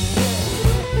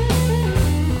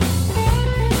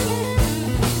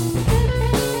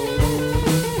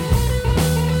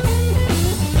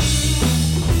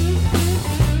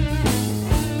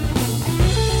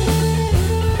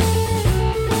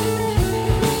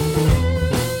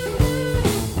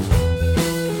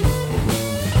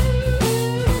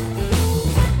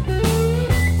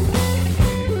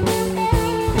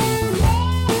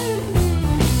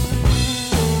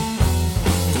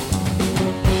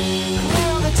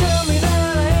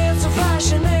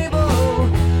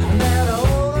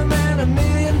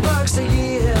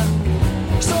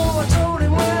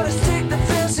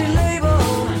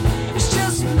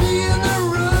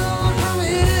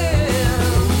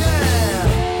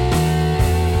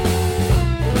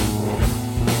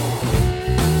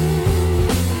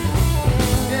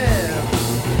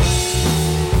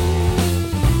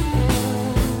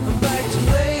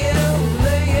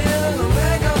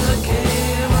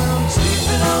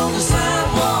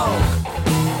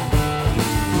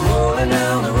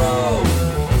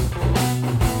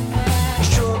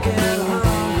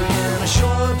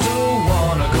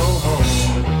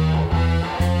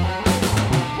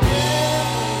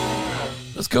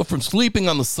 go from Sleeping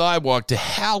on the Sidewalk to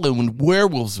Halloween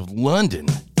Werewolves of London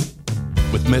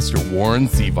with Mr. Warren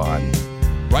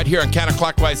Zevon. Right here on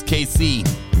Counterclockwise KC.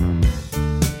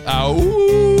 Ow!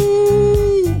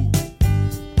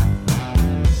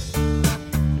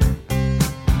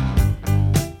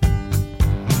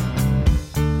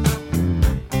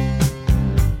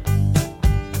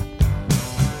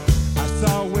 I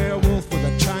saw a werewolf with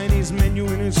a Chinese menu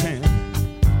in his hand,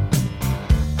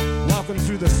 walking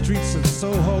through the streets of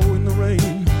Soho in the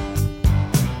rain.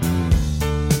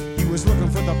 He was looking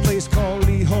for the place called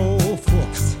Lee Ho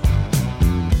Fooks.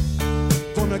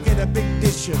 Gonna get a big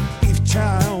dish of beef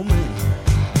chow mein.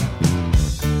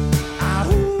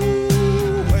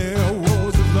 Ahoo,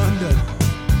 werewolves of London.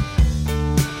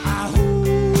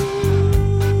 Ahoo,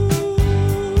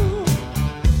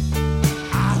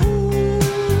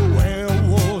 ahoo,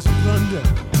 werewolves of London.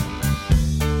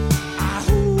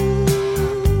 Ahoo.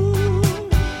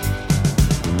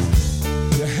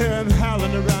 You hear him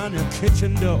howling around your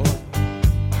kitchen door.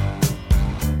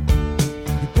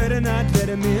 You better not let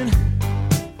him in.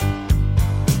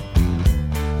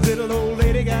 Little old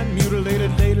lady got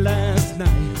mutilated late last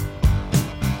night.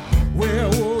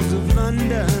 Werewolves of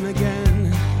London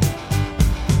again.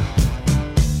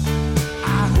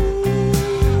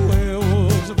 Ahoo,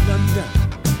 werewolves of London.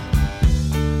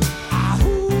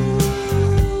 Ahoo,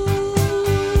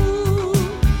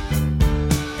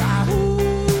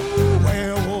 ahoo,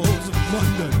 werewolves of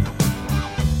London.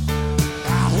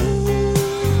 Ahoo.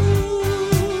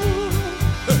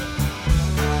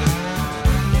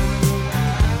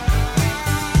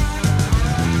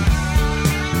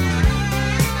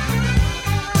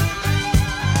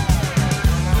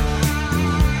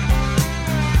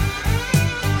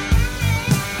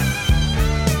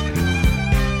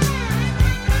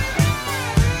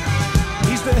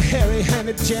 He's the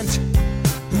hairy-handed gent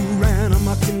who ran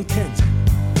amok in Kent.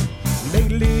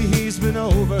 Lately he's been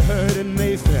overheard in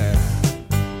Mayfair.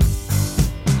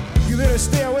 You better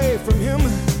stay away from him.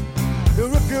 He'll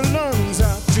rip your lungs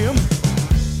out, Jim.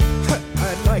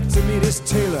 I'd like to meet his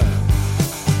tailor.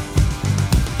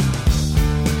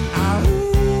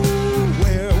 Ahoo,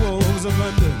 werewolves of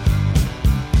London.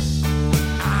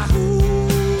 Ahoo.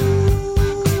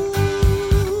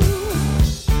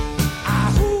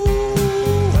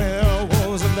 Ahoo,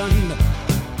 werewolves of London.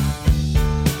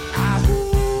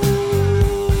 Ahoo.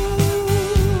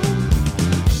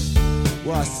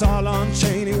 Well, I saw Lon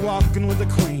Chaney walking with the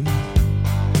Queen,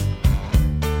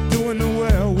 doing the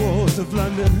werewolves of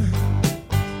London.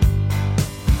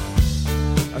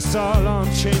 I saw Lon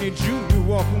Chaney Jr.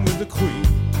 walking with the Queen,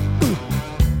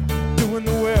 doing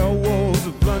the werewolves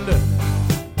of London.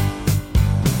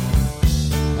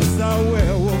 I saw a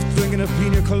werewolf drinking a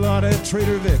pina colada at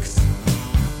Trader Vic's,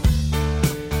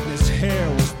 and his hair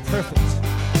was perfect.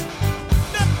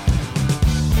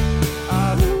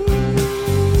 Ahoo,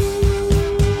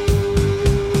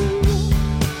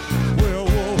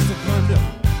 werewolves of London.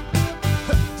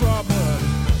 Draw blood.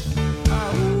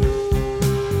 Ahoo,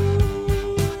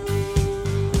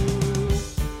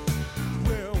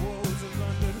 werewolves of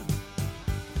London.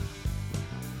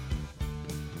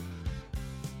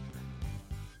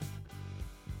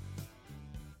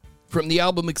 From the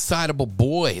album Excitable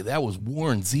Boy, that was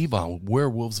Warren Zevon with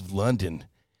Werewolves of London.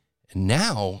 And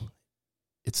now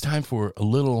it's time for a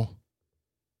little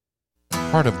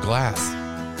Heart of Glass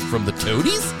from the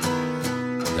Toadies?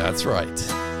 That's right,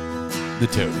 the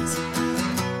Toadies.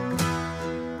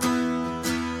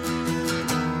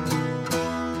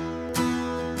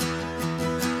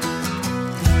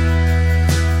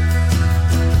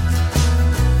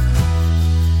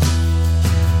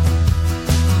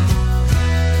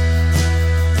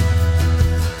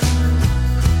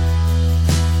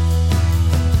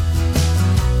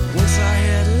 Once I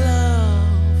had love,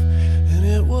 and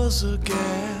it was a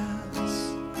gas.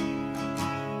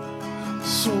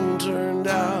 Soon turned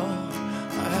out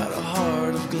I had a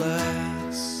heart of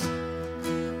glass.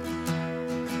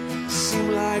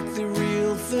 Seemed like the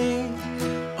real thing,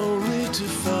 only to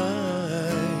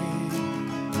find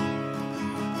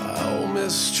oh,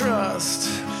 mistrust,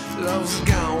 love's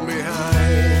gone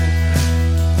behind.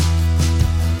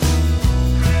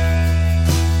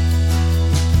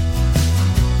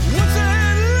 Once I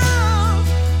had love,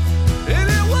 and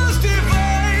it was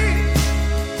divine.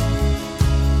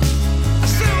 I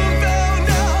soon found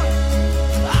out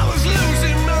I was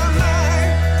losing my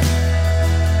mind.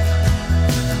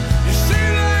 You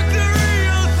seemed like the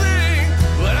real thing,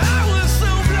 but I was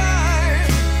so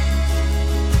blind.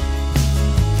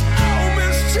 Oh,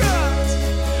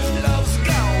 mistrust, love's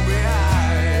gone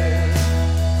behind.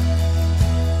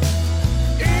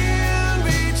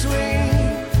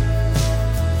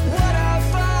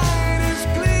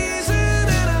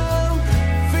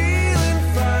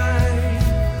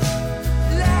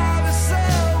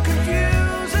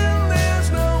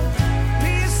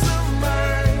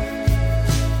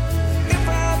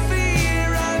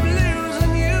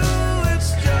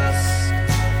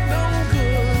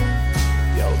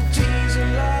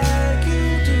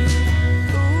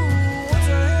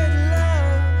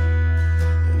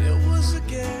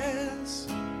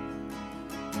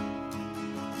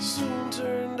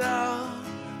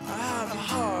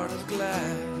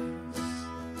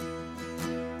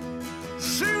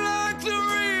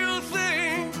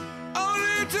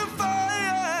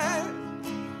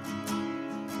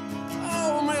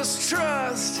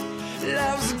 trust,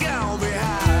 love's gone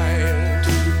behind.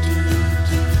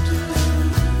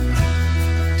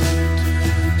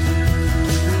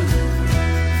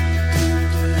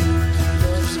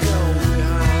 Love's gone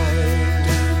behind.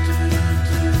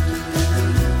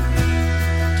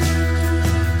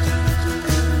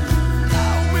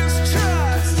 Oh,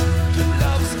 mistrust,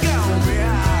 love's gone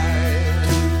behind.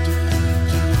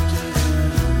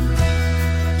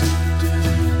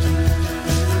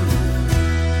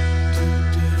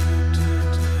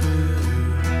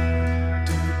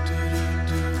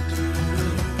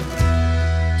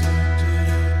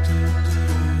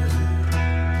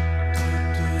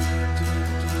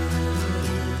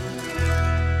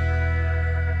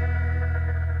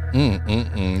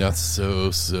 That's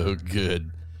so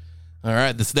good. All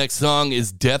right, this next song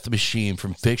is Death Machine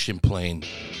from Fiction Plane.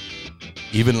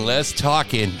 Even less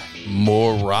talking,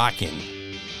 more rocking.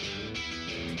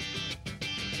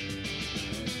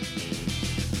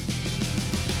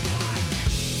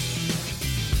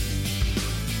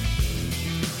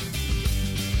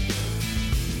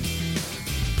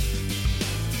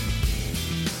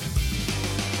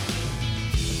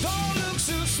 Don't look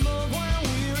so smug when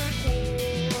we're at war.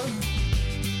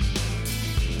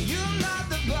 You're not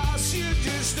the boss, you're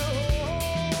just a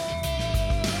whore.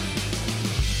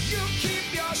 You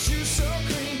keep your shoes so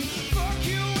clean. Fuck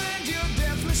you and your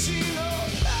death machine. Oh,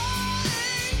 I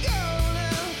ain't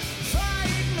gonna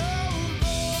fight no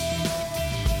more.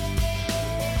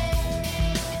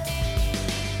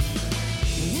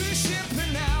 We're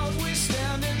shipping out, we're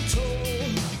standing tall.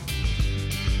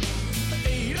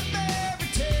 8 of every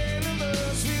 10 of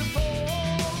us will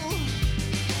fall.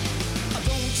 I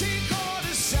don't take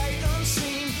orders sight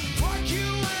unseen. Fuck you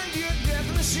and your death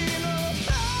machine. Oh,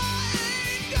 I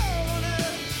ain't gonna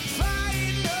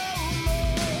fight no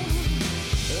more.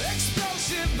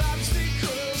 Explosive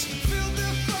obstacles fill the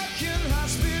fucking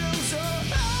hospitals. Oh,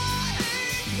 I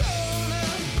ain't gonna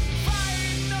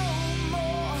fight no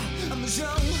more. I'm as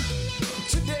young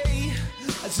today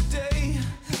as the day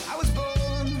I was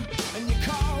born, and you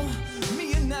call me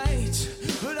a knight,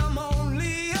 but I'm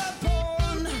only a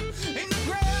pawn. In the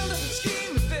grand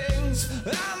scheme of things,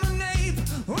 I'm an ape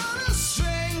on a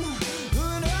string,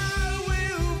 and I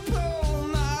will pull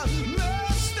my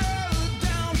master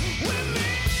down with me.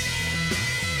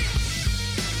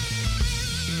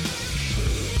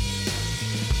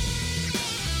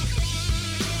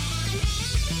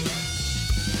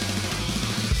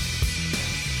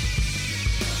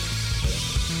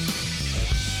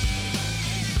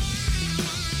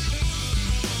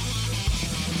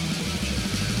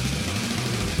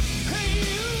 Hey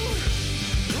you,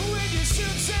 with your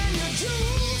suits and your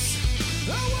jewels,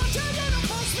 oh, what are you gonna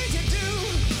force me to do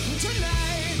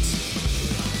tonight?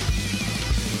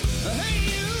 Hey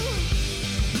you,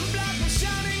 black and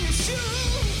shining your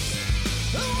shoes,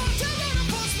 oh, what are you gonna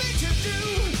force me to do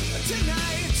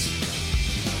tonight?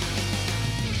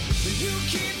 You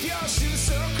keep your shoes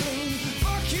so clean,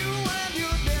 fuck you and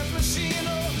your death machine.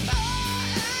 Oh, I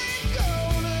ain't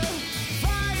gonna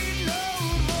fight no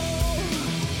more.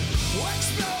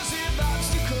 Explosive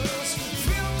obstacles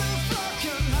fill the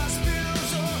fucking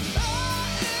hospitals. Oh, I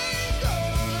ain't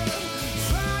gonna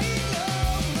fight no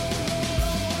more.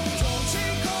 Don't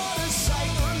take orders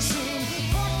sight unseen.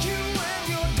 Fuck you and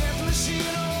your death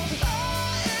machine. Oh, I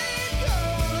ain't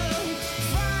gonna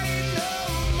fight no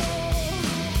more.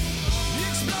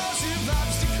 Explosive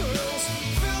obstacles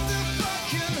fill the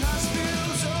fucking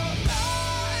hospitals. Oh, I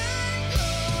ain't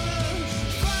gonna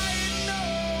fight no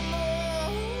more.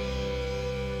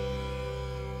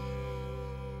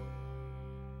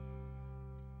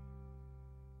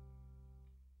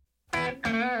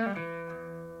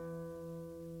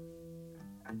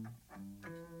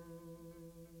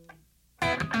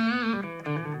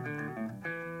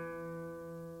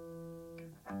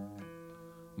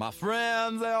 My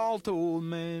friends, they all told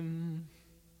me,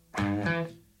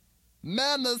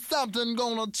 man, there's something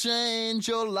gonna change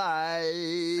your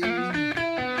life.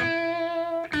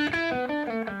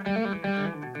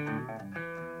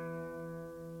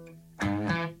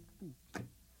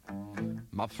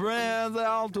 My friends, they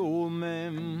all told me,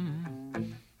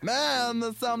 man,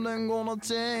 there's something gonna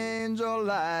change your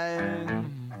life.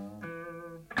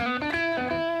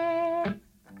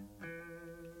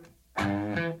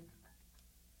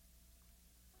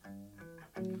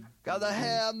 Gotta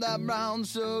have that brown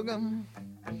sugar,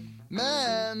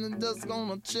 man, it's just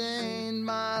gonna change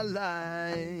my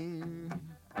life.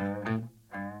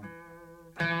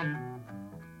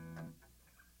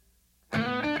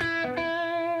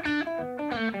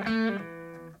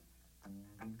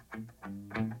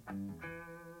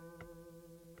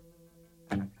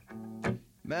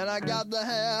 And I got the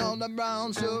hair on the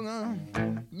brown sugar.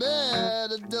 Man,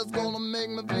 it's just gonna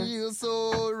make me feel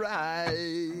so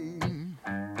right.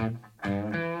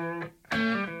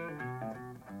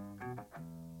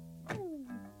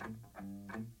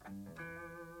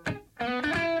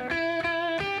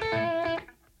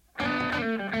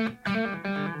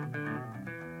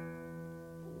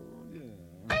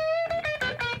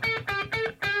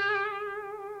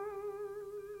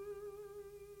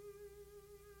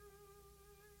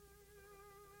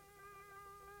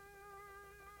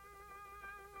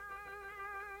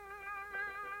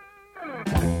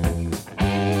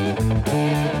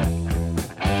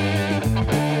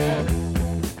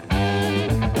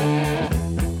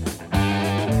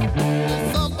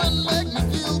 Something make me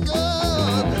feel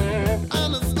good,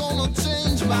 and it's gonna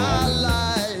change my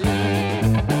life.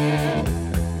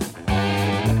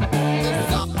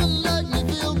 Something make me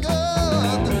feel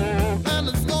good, and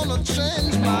it's gonna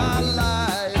change my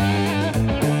life.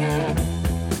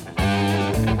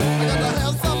 I gotta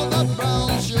have some of that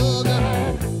brown sugar.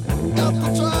 Got to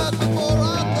try it before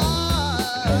I die.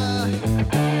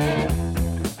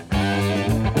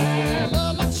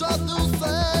 Mama tried to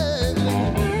save me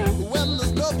when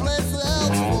there's no place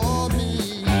else for me.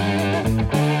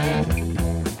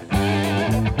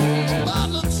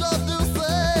 Mama tried to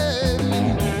save me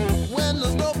when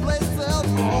there's no place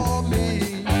else for me.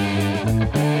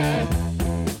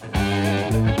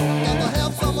 Gotta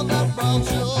have some of that brown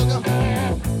sugar,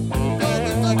 'cause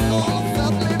it's not gonna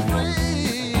set me free.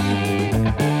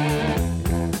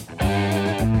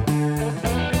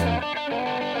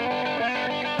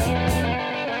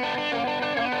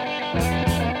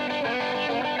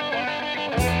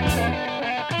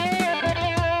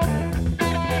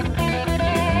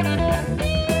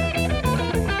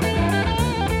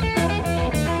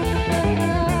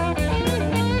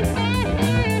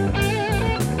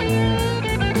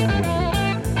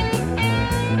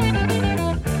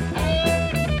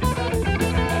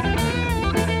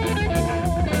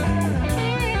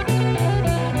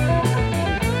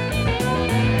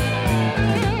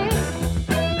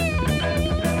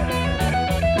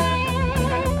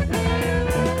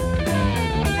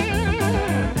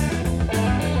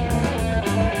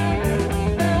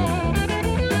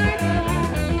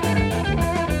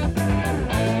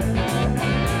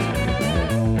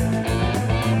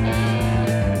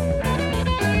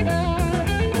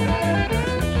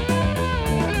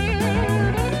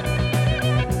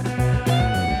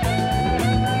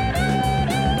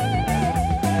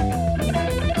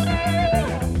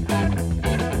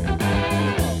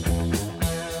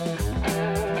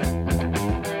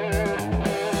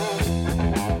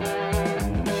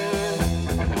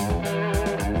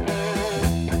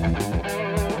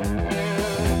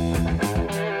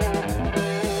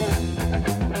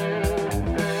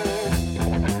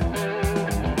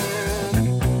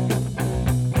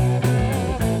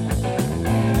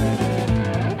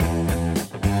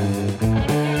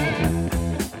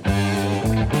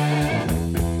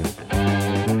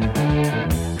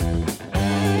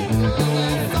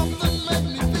 Something make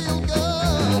me feel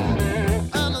good,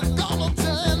 and it's gonna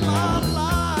change my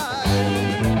life.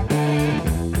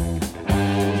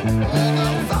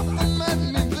 Something make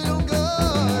me feel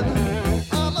good,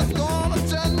 and it's gonna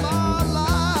change my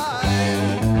life.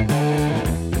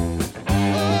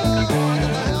 Oh, I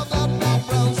gotta have that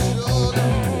brown sugar.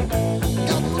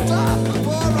 Got to try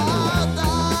before I die.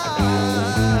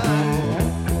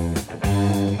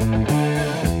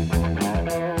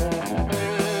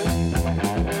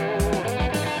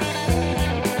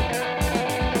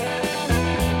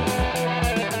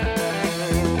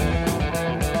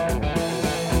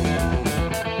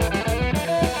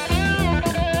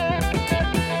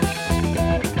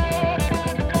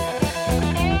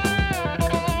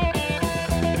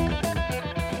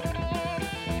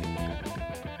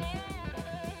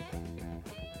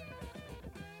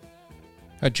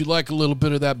 How'd you like a little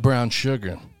bit of that brown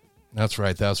sugar? That's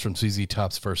right. That was from ZZ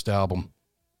Top's first album.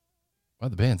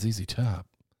 Well, the band's ZZ Top.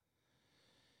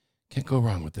 Can't go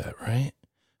wrong with that, right?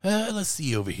 Let's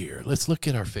see over here. Let's look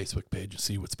at our Facebook page and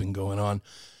see what's been going on.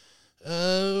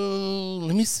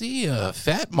 Let me see.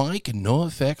 Fat Mike and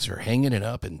NoFX are hanging it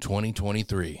up in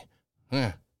 2023.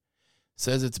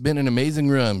 Says it's been an amazing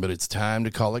run, but it's time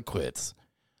to call it quits.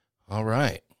 All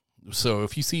right. So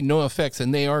if you see NoFX,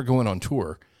 and they are going on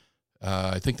tour,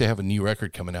 I think they have a new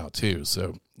record coming out too.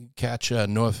 So catch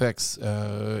NoFX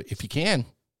if you can,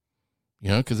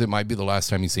 because it might be the last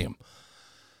time you see them.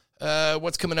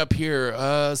 What's coming up here?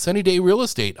 Sunny Day Real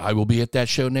Estate. I will be at that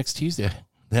show next Tuesday.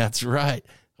 That's right.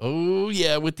 Oh,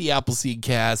 yeah, with the Appleseed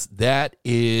Cast. That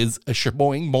is a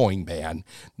shaboing boing, man.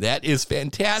 That is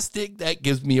fantastic. That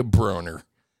gives me a broner.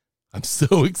 I'm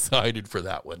so excited for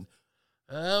that one.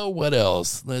 What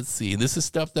else? Let's see. This is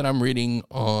stuff that I'm reading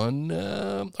on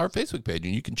our Facebook page,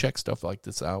 and you can check stuff like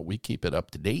this out. We keep it up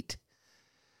to date,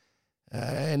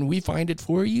 and we find it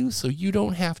for you so you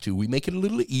don't have to. We make it a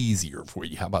little easier for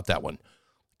you. How about that one?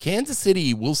 Kansas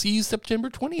City, we'll see you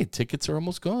September 20th. Tickets are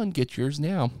almost gone. Get yours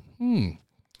now.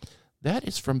 That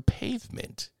is from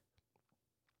Pavement.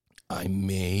 I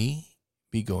may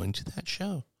be going to that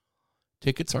show.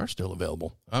 Tickets are still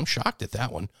available. I'm shocked at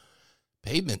that one.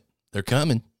 Pavement, they're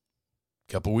coming.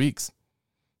 Couple weeks.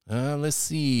 Let's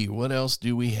see. What else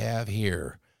do we have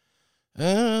here?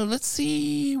 Let's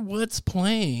see what's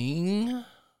playing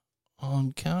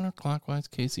on Counterclockwise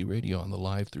KC Radio on the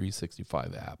Live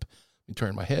 365 app. Let me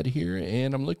turn my head here,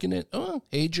 and I'm looking at,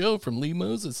 Hey Joe from Lee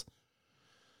Moses.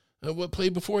 What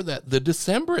played before that? The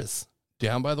Decemberists,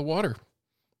 Down by the Water.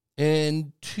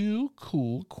 And Too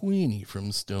Cool Queenie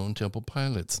from Stone Temple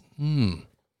Pilots.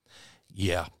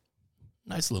 Yeah.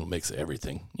 Nice little mix of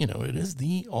everything. You know, it is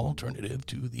the alternative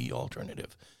to the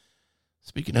alternative.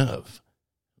 Speaking of,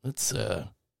 let's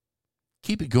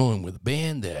keep it going with a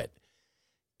band that,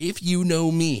 if you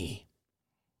know me,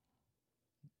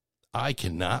 I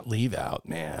cannot leave out,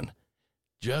 man.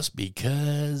 Just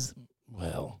because,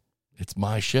 well, it's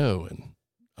my show and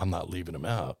I'm not leaving them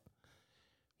out.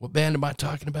 What band am I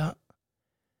talking about?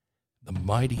 The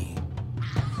mighty,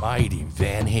 mighty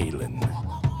Van Halen.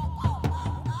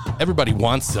 Everybody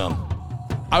wants some.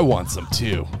 I want some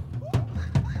too.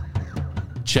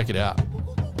 Check it out.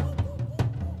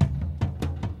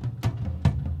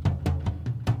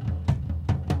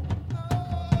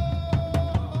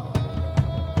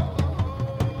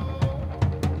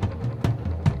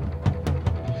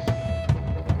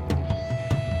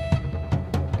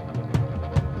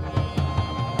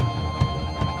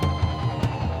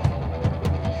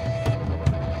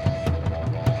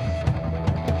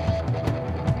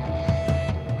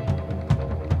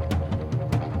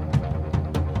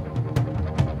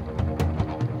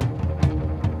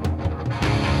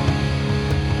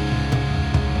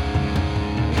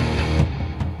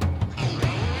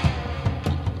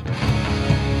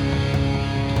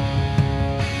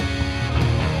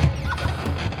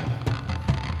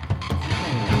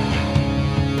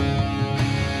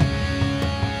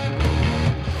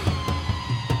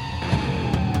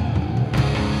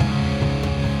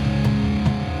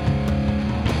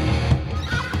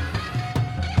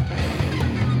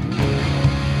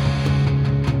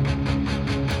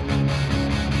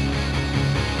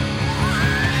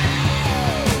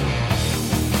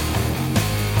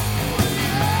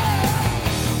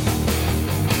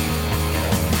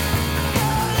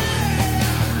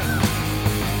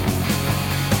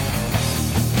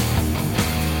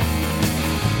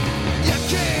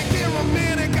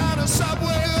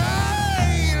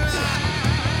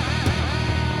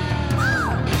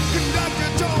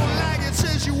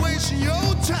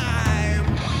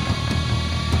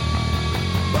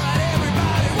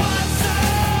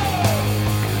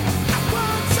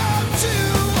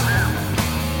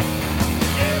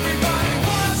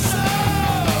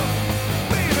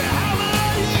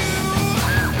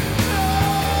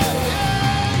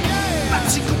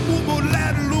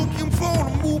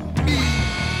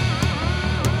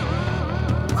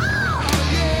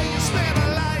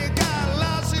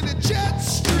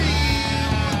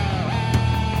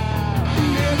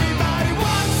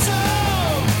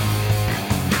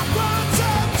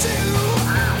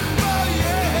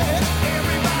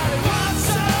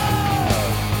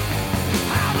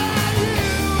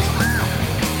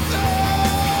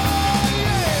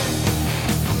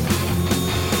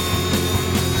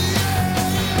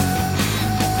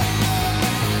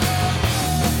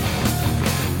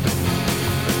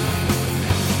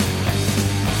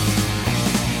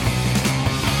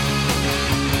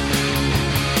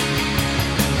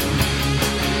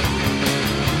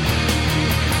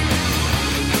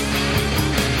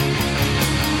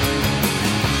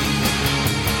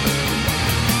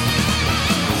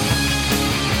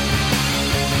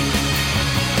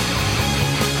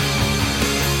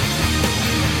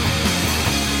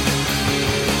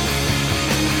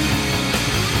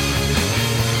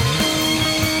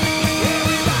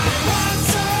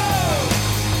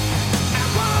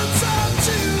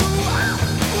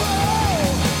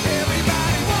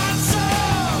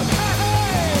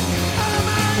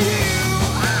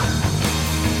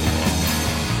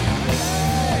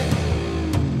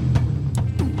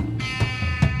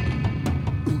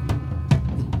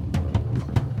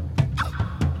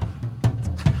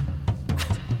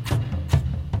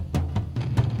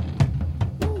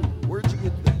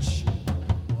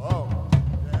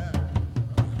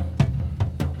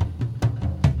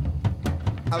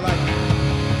 I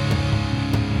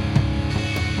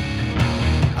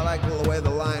like the way the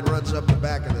line runs up the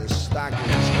back of this stockings.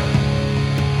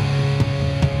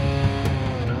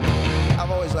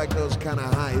 I've always liked those kind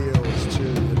of high heels too,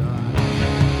 you know.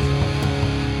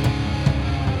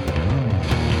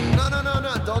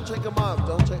 No, don't take them off.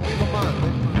 Leave them on.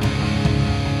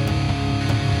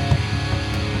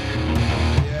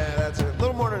 Yeah, that's it. A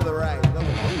little more to the right.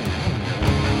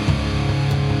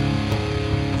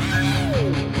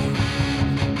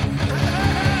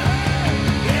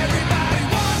 Everybody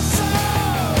wants some.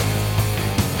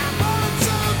 I want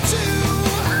some too.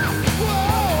 Whoa.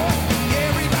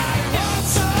 Everybody wants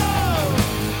some.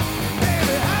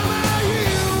 Baby, how about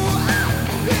you?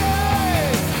 Yeah.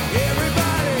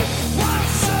 Everybody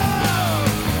wants some.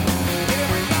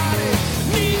 Everybody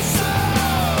needs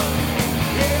some.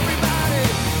 Everybody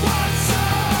wants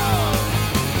some.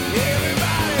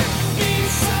 Everybody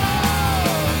needs some.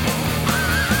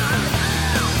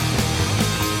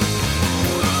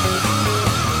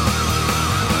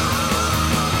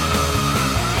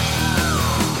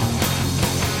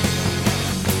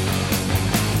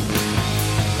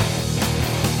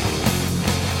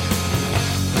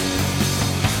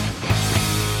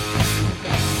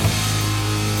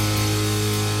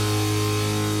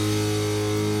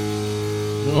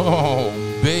 Oh,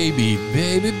 baby,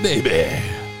 baby, baby.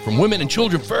 From Women and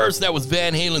Children First, that was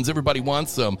Van Halen's Everybody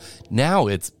Wants Some. Now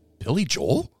it's Billy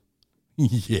Joel?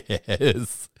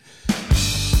 Yes.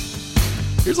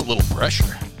 Here's a little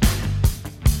pressure.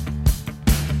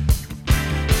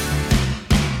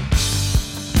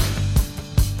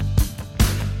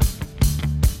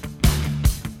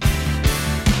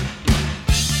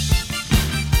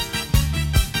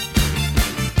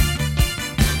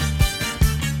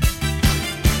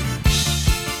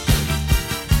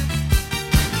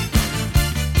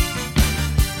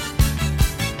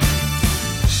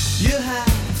 You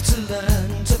have to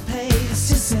learn to pace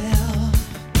yourself.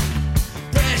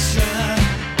 Pressure.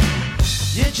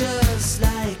 You're just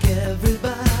like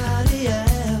everybody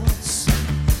else.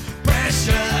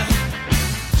 Pressure.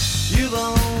 You've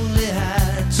only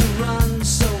had to run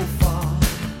so far,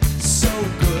 so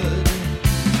good.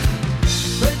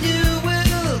 But you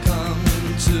will come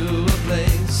to a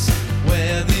place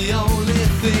where the only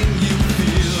thing you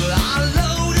feel are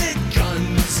loaded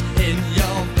guns in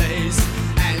your face,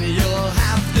 and you'll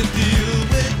have to deal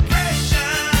with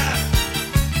pressure.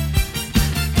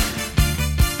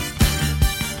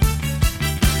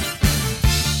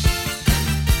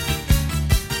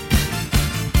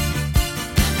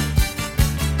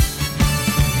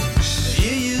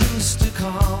 You used to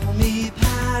call me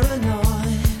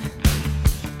paranoid.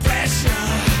 Pressure.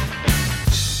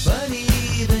 But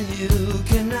even you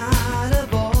cannot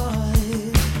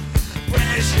avoid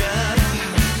pressure.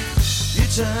 You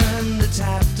turn the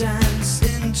tap dance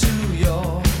into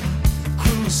your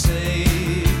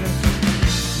crusade.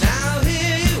 Now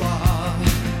here you are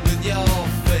with your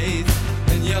faith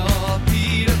and your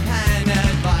Peter Pan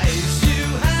advice. You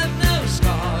have no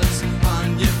scars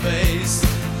on your face,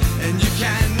 and you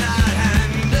cannot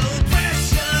handle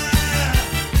pressure.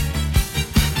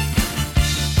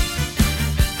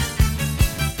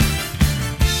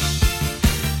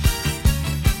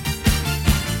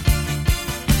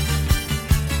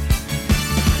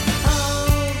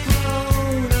 All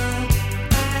grown up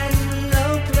and no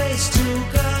place to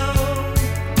go.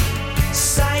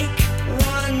 Psych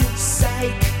 1,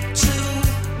 psych 2,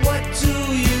 what do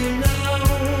you know?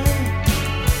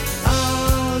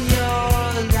 All your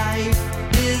life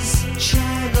is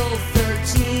Channel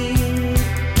 13,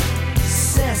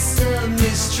 Sesame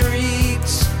Street.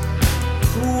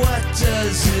 What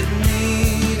does it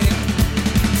mean?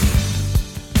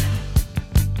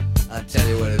 I'll tell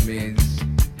you what it means.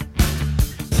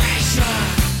 Pressure.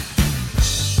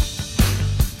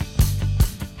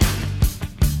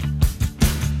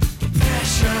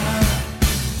 Pressure.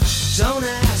 Don't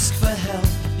ask for help,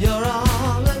 you're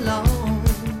all alone.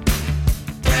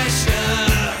 Pressure.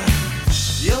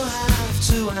 You'll have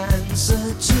to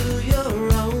answer to your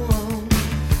own.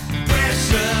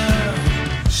 Pressure.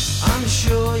 I'm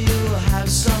sure you have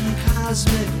some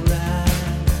cosmic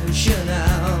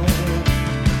rationale.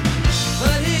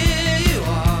 But here you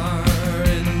are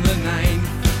in the ninth,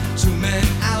 2 men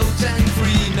out and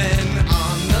 3 men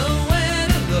on nowhere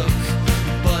to look,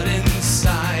 but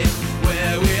inside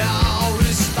where we all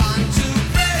respond to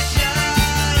pressure.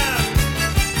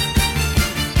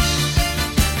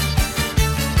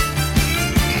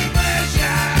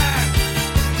 Pressure.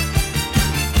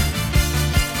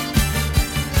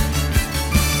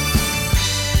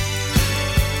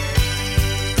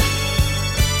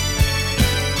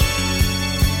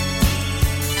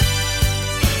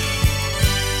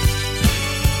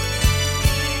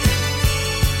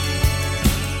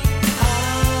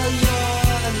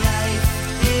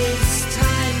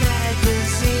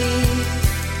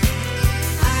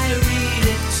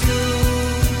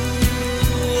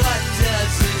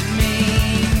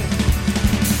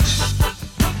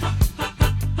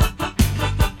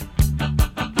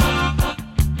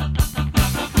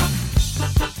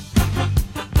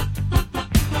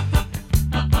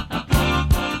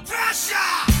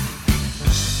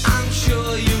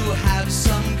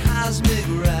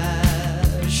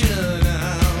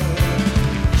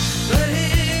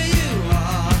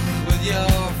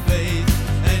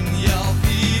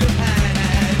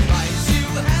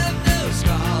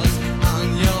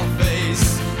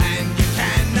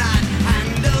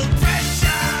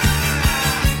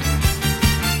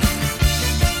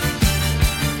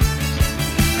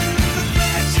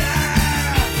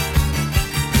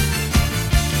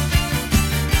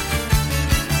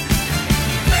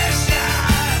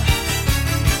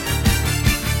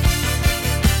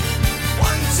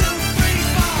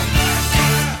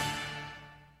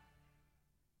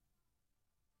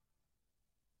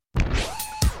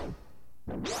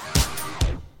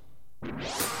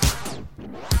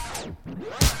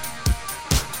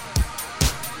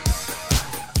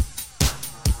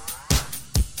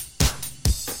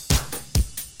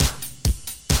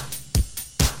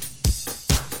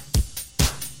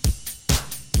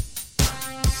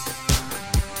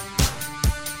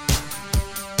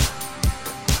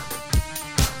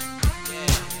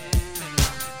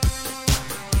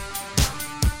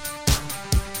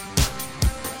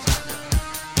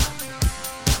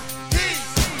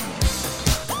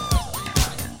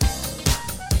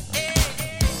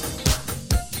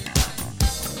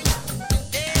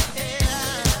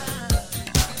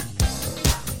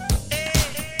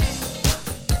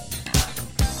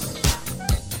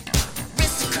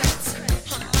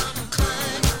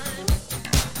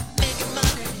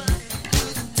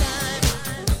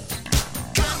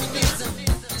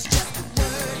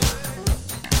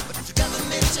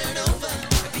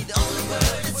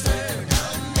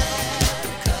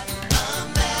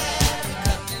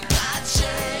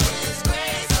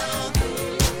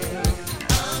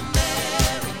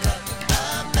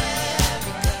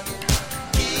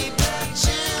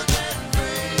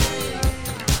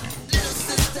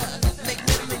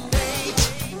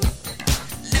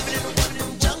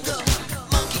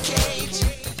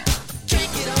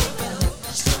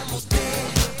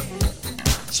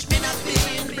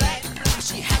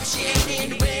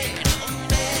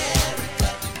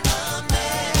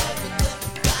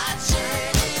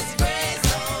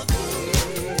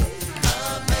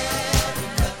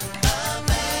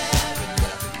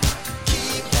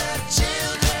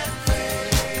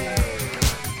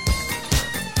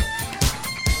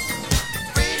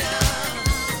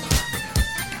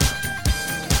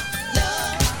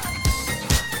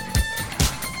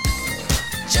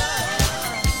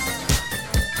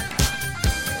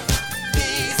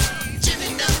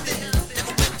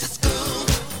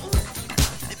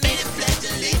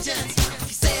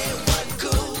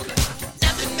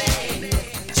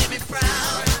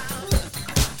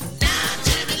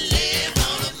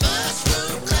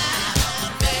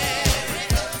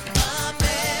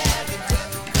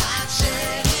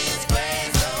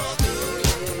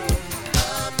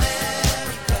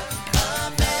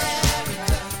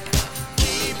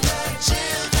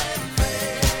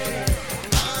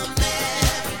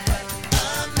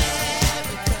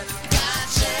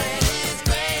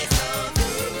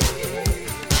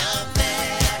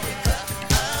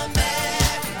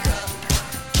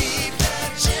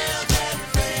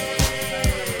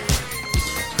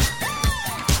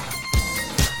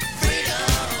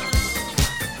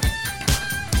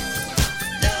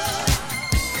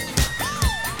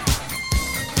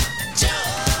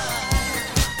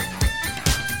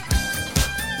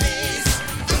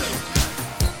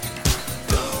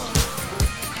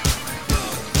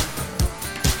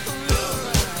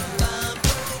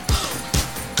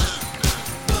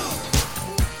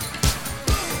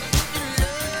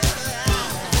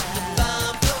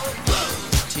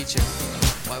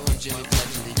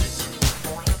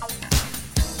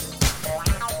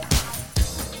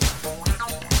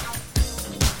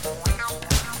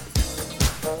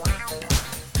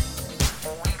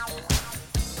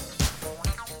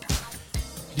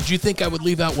 Did you think I would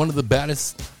leave out one of the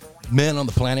baddest men on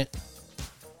the planet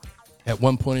at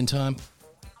one point in time?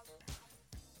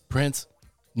 Prince?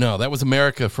 No, that was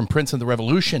America from Prince and the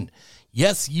Revolution.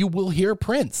 Yes, you will hear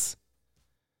Prince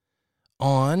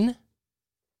on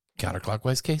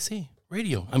Counterclockwise KC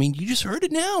radio. I mean, you just heard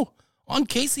it now on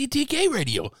KCTK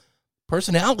radio.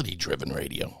 Personality-driven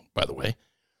radio, by the way.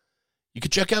 You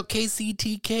can check out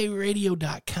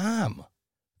kctkradio.com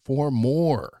for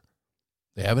more.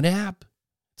 They have an app.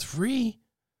 It's free.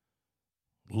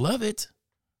 Love it.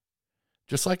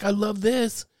 Just like I love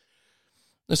this.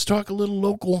 Let's talk a little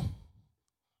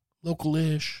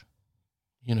local-ish.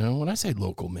 You know, when I say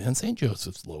local, man, St.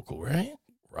 Joseph's local, right?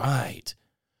 Right.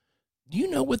 Do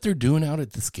you know what they're doing out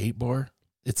at the skate bar?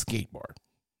 It's skate bar,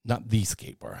 not the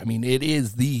skate bar. I mean, it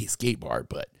is the skate bar,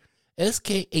 but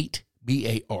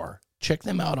SK8BAR. Check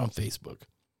them out on Facebook.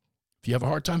 If you have a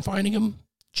hard time finding them,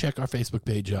 check our Facebook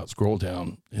page out. Scroll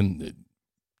down, and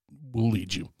we'll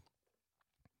lead you.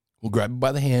 We'll grab you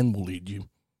by the hand. We'll lead you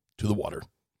to the water.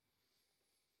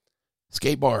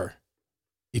 Skate bar.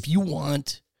 If you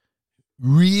want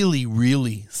really,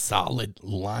 really solid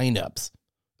lineups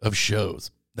of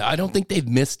shows, I don't think they've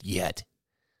missed yet.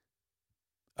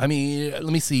 I mean, let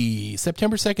me see.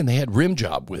 September 2nd, they had Rim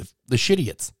Job with the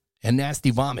Shitiots and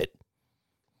Nasty Vomit.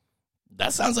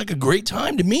 That sounds like a great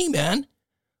time to me, man.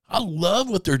 I love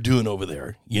what they're doing over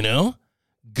there, you know?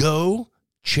 Go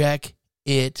check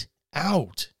it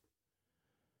out.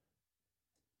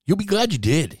 You'll be glad you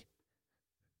did.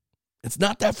 It's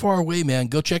not that far away, man.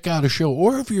 Go check out a show.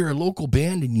 Or if you're a local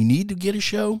band and you need to get a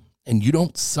show and you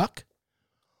don't suck,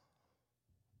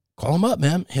 call them up,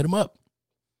 man. Hit them up.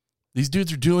 These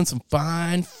dudes are doing some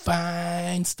fine,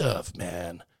 fine stuff,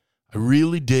 man. I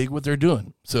really dig what they're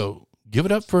doing. So give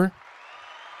it up for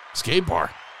Skate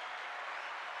Bar.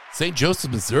 St.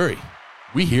 Joseph, Missouri.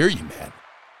 We hear you, man.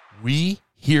 We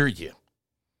hear you.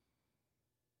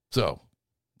 So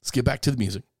let's get back to the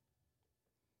music.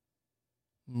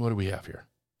 What do we have here?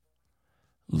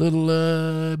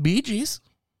 Little Bee Gees.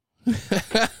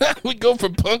 We go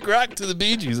from punk rock to the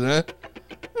Bee Gees, huh?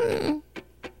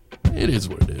 It is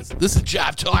what it is. This is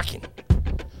Jive Talking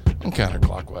on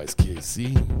Counterclockwise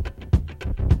KC.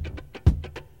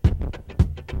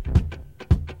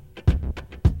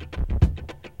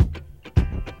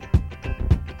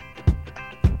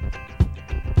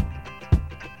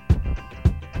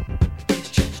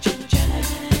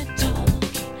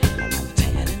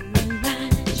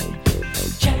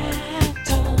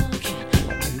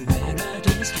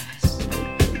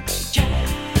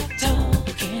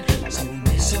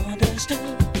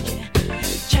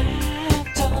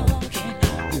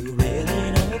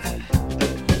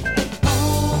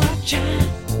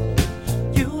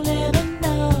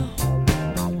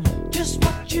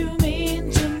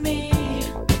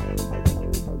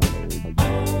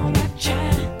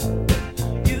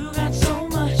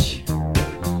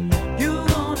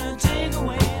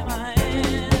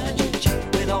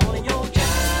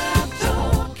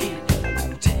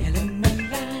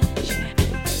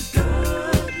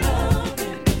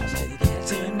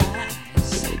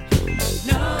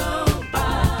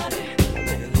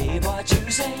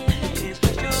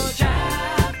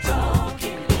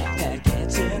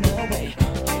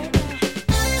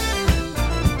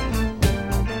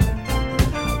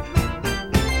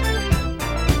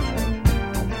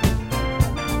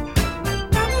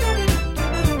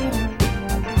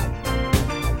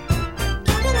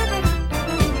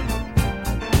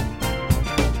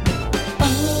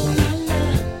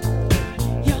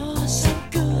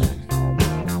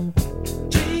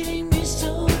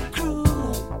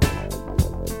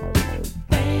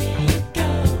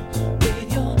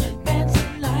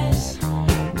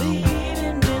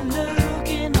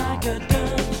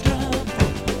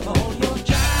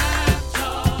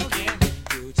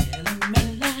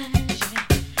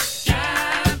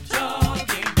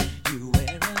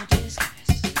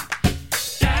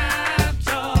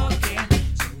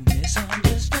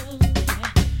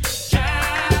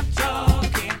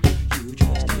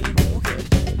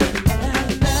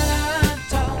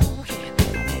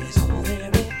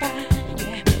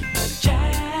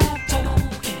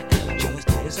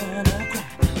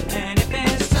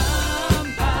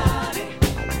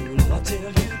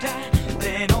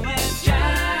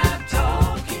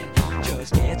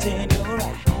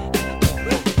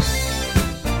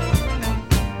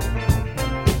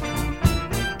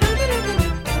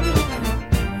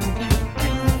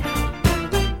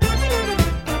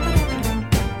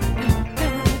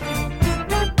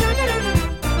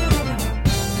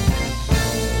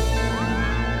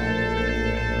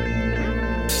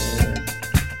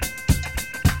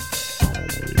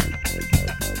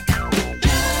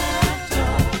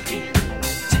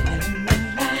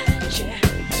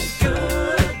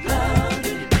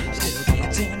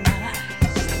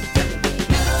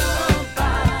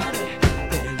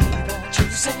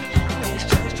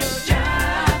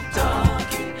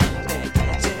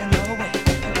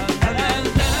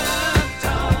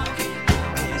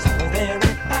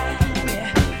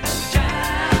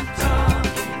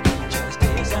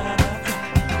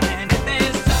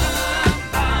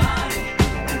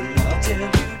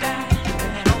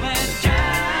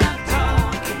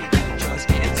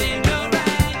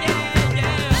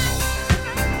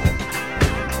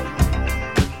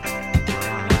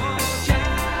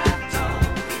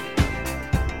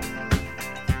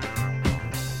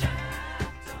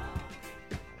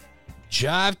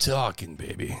 Jive talking,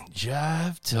 baby.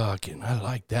 Jive talking. I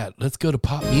like that. Let's go to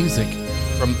pop music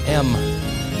from M.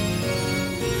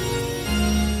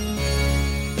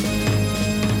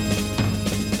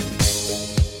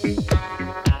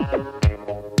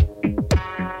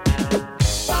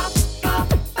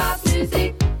 Pop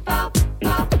music, pop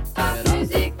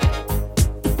music.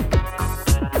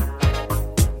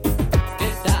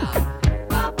 Get down.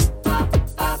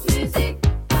 Pop music,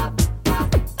 pop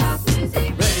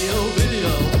music. Radio,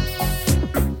 video,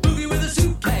 boogie with a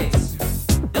suitcase.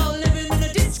 You're living in a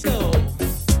disco.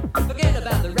 Forget about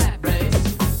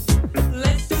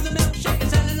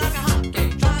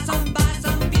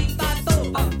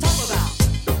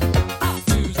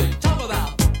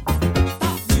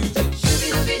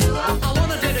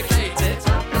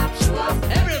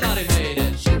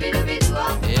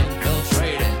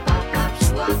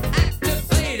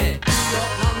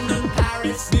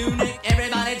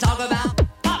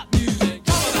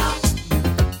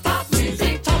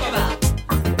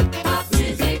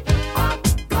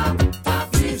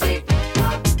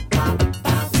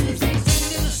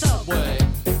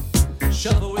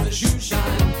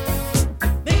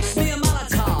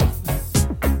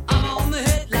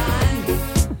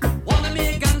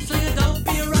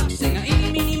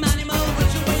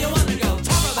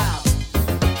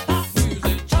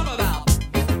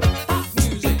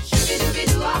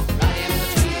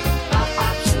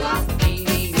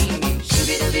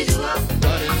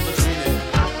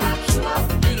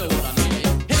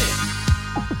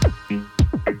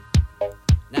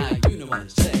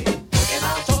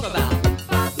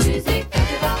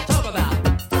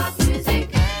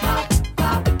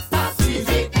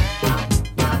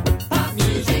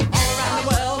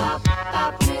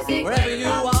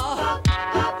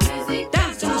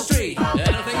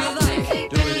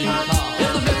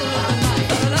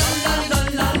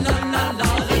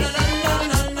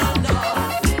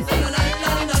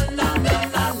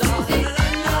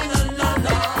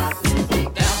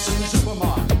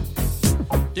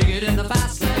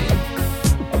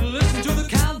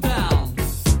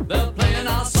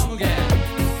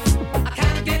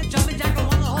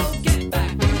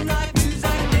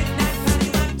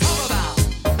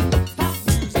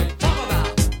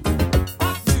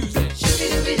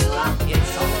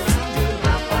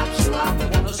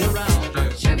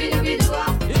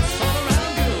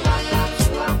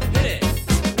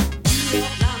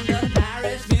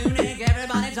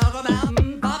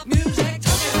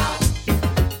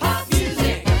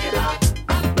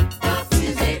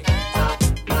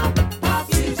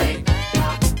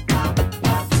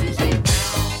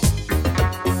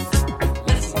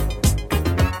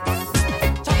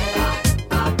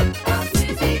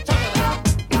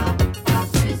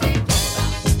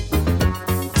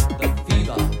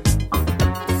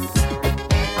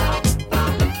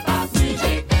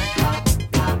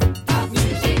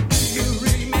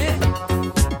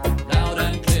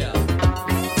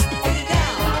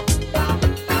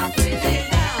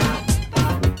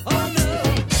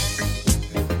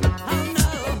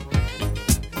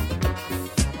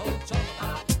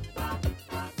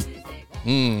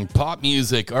Pop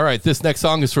music. All right, this next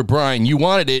song is for Brian. You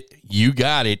wanted it. You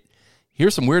got it.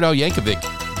 Here's some Weird Al Yankovic.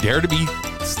 Dare to be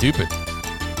stupid.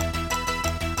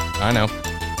 I know.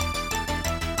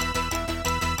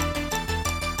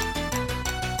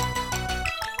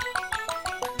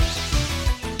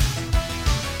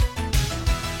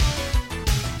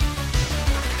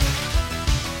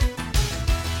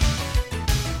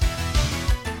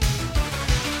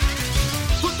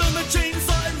 Put down the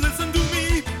chainsaw and listen to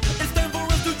me. It's time for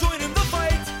us to join in the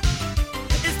fight.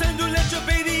 It's time to let your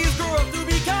babies grow up to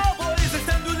be cowboys. It's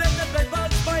time to let the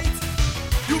bedbugs fight.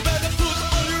 You better put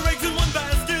all your eggs in one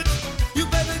basket. You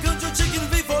better count your chickens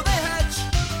before they hatch.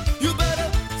 You better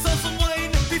sell some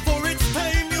wine before it's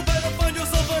time. You better find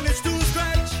yourself an itch to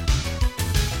scratch.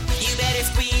 You better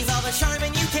squeeze all the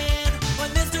charmin you can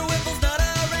when Mr. Whipple's not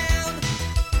around.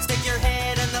 Stick your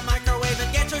head in the microwave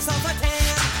and get yourself a tan.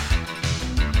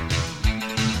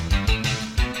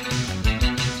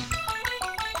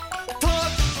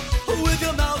 Talk with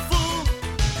your mouth full.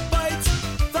 Bite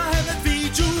the hand that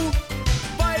feeds you.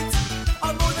 Bite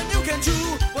on more than you can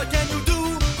chew. What can you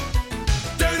do?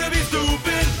 Dare to be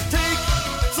stupid. Take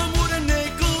some wooden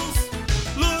nickels.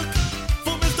 Look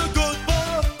for Mr.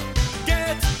 Goodbar.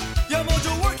 Get your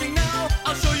mojo working now.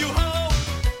 I'll show you how.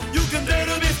 You can dare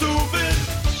to be stupid.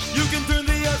 You can turn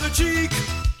the other cheek.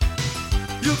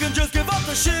 You can just give up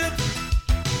the ship.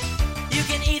 You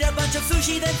can eat a bunch of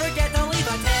sushi, then forget to leave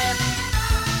a tip.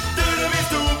 Dare to be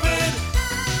stupid.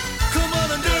 Come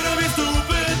on and dare to be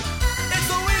stupid. It's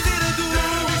so easy to do.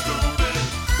 Dare to be stupid.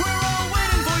 We're all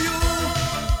waiting for you.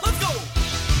 Let's go.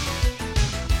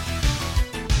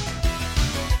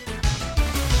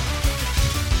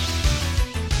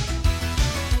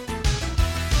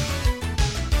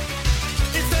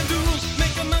 It's time to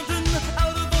make a mountain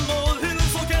out of a molehill.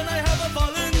 So can I have a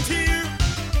volunteer?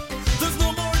 There's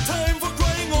no more time for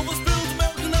crying over spilled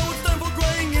milk. Now it's time for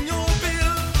crying in your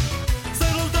beer.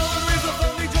 Settle down, raise a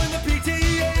family, join the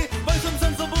PTA. Buy some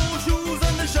sensible shoes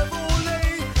and a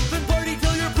Chevrolet. Then party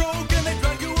till you're broke and they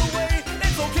drag you away.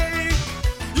 It's okay,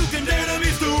 you can dare to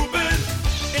be stupid.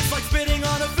 It's like spitting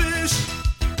on a fish.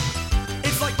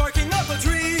 It's like barking up a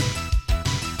tree.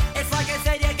 It's like I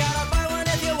said, you gotta buy one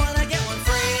if you wanna get one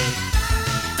free.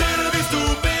 Dare to be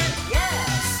stupid.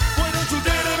 Yes. Why don't you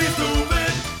dare to be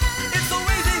stupid? It's so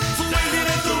easy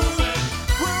to do.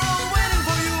 We're all waiting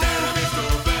for you. Dare to be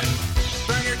stupid.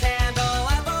 Burn your candle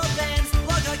at both ends.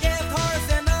 Plug a gift horse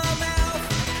in the mouth.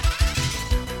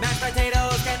 Mashed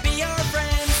potatoes can be your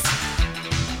friends.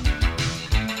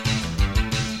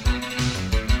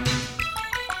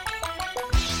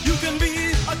 You can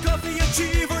be a coffee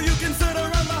achiever. You can sit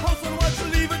around the house and watch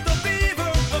Leave It to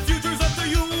Beaver. The future's up to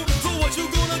you. So what you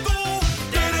gonna do?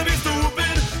 Dare to be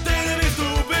stupid. Dare to be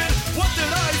stupid. What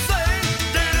did I say?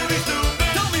 Dare to be stupid.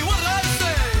 Tell me what did I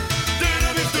say? Dare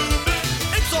to be stupid.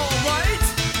 It's alright.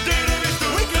 Dare to be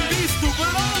stupid. We can be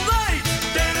stupid all night.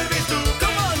 Dare to be stupid.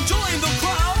 Come on, join the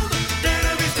crowd. Dare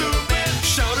to be stupid.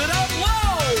 Shout it out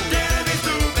loud. Dare to be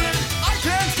stupid. I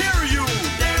can't hear you.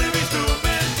 Dare to be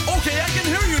stupid. Okay, I can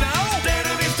hear you now. Dare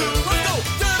to be stupid. Let's go.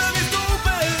 Dare to be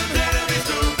stupid. Dare to be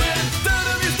stupid. Dare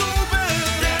to be stupid.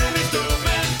 Dare to be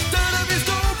stupid. Dare to be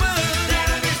stupid.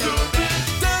 Dare to be stupid.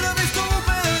 Dare to be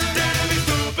stupid. Dare to be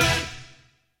stupid.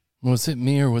 Was it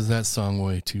me or was that song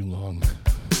way too long?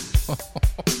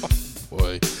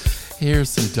 Boy, here's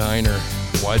some Diner,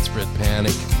 Widespread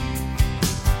Panic.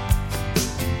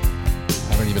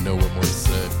 I don't even know what more to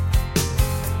say.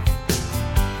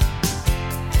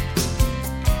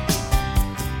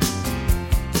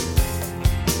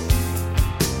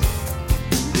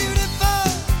 Beautiful,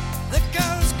 the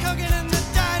girl's cooking in the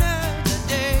diner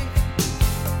today.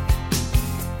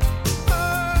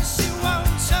 Oh, she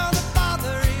won't show the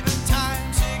bother even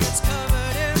time she gets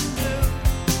covered in blue.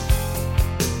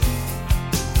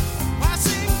 Why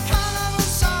sing colorful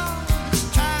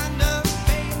songs, trying to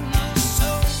paint the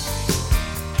soul?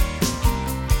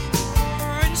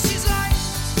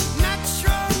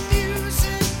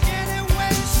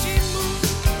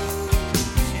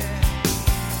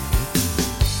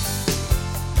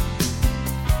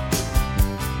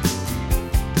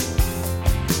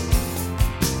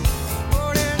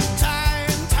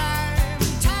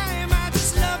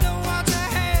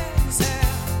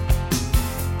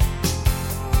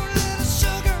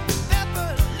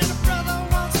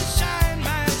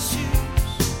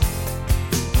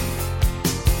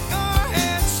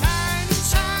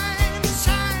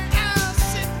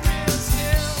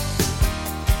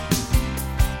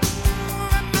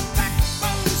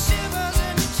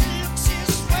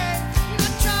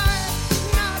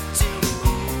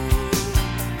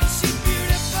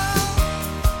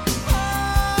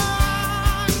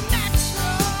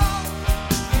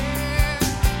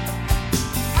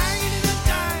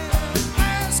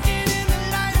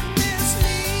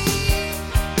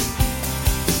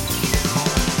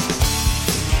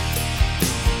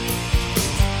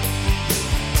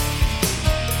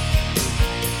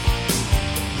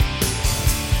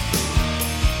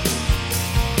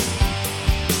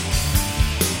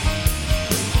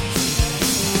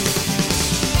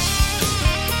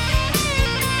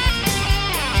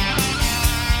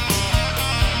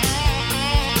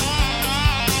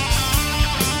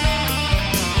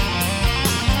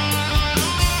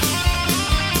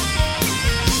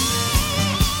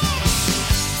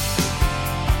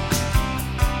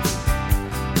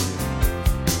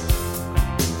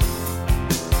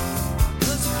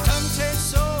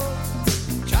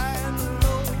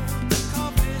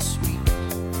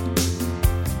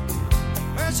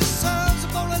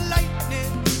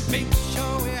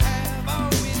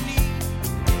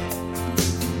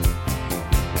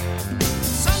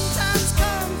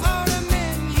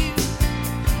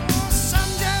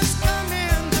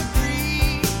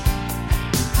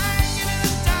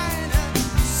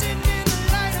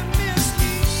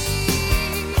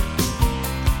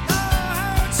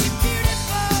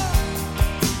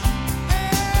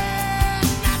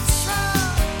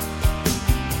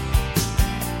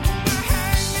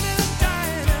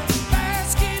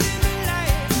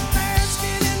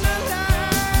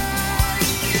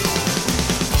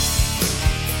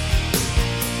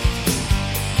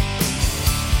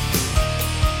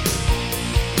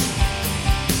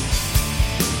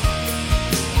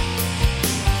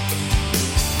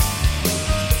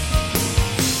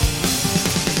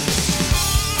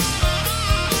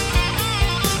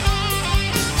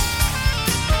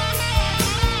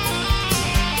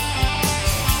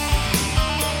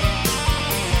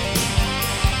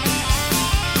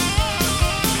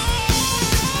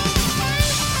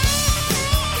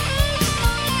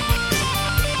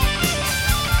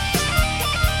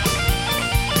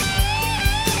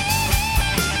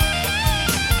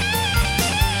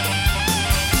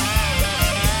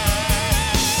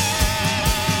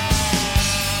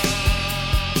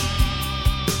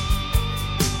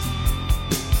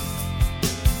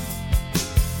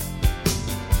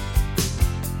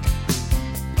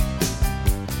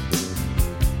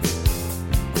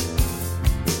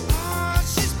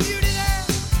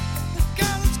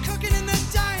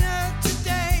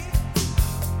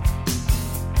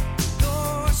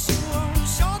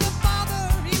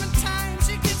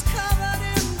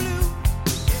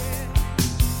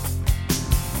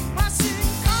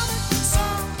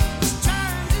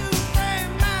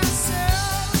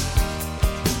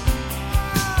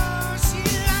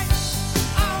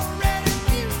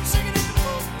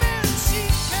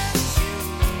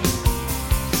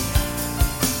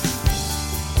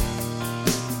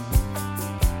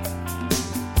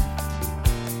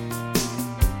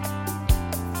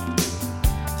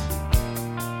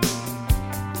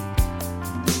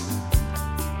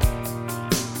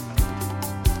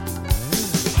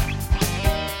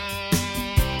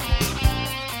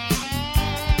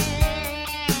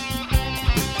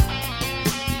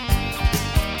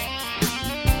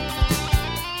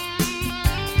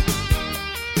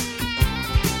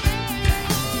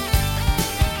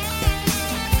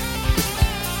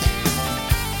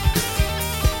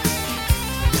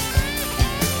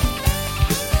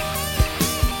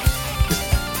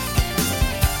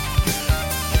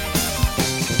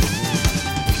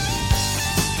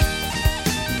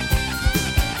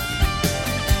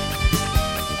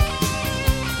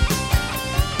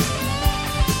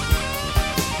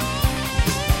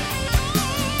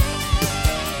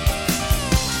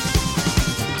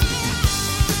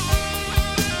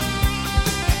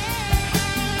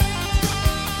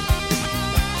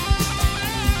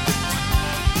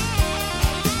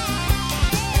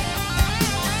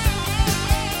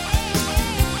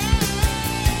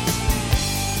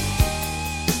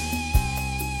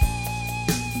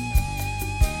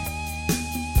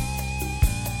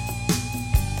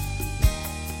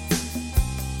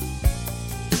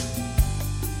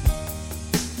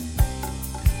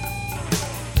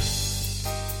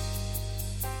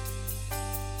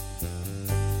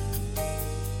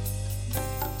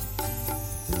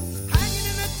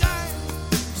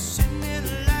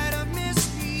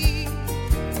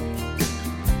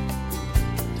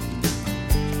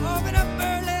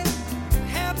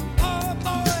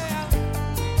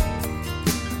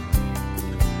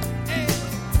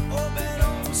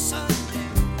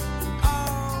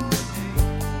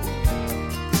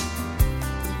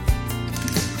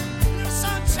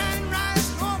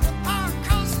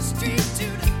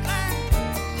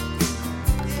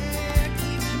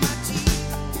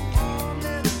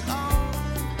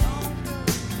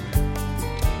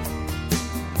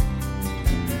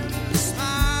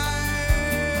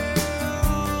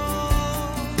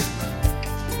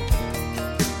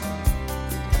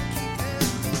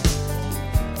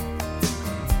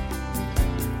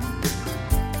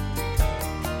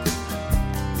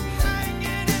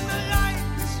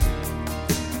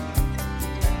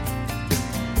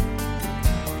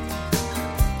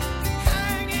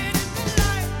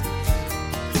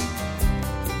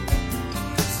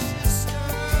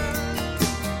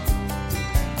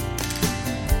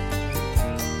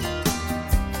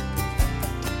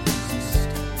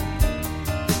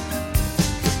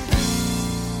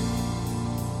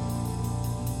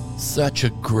 Such a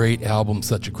great album,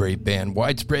 such a great band.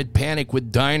 Widespread Panic with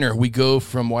Diner. We go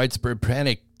from Widespread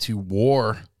Panic to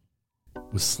War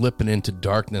with Slipping Into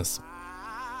Darkness.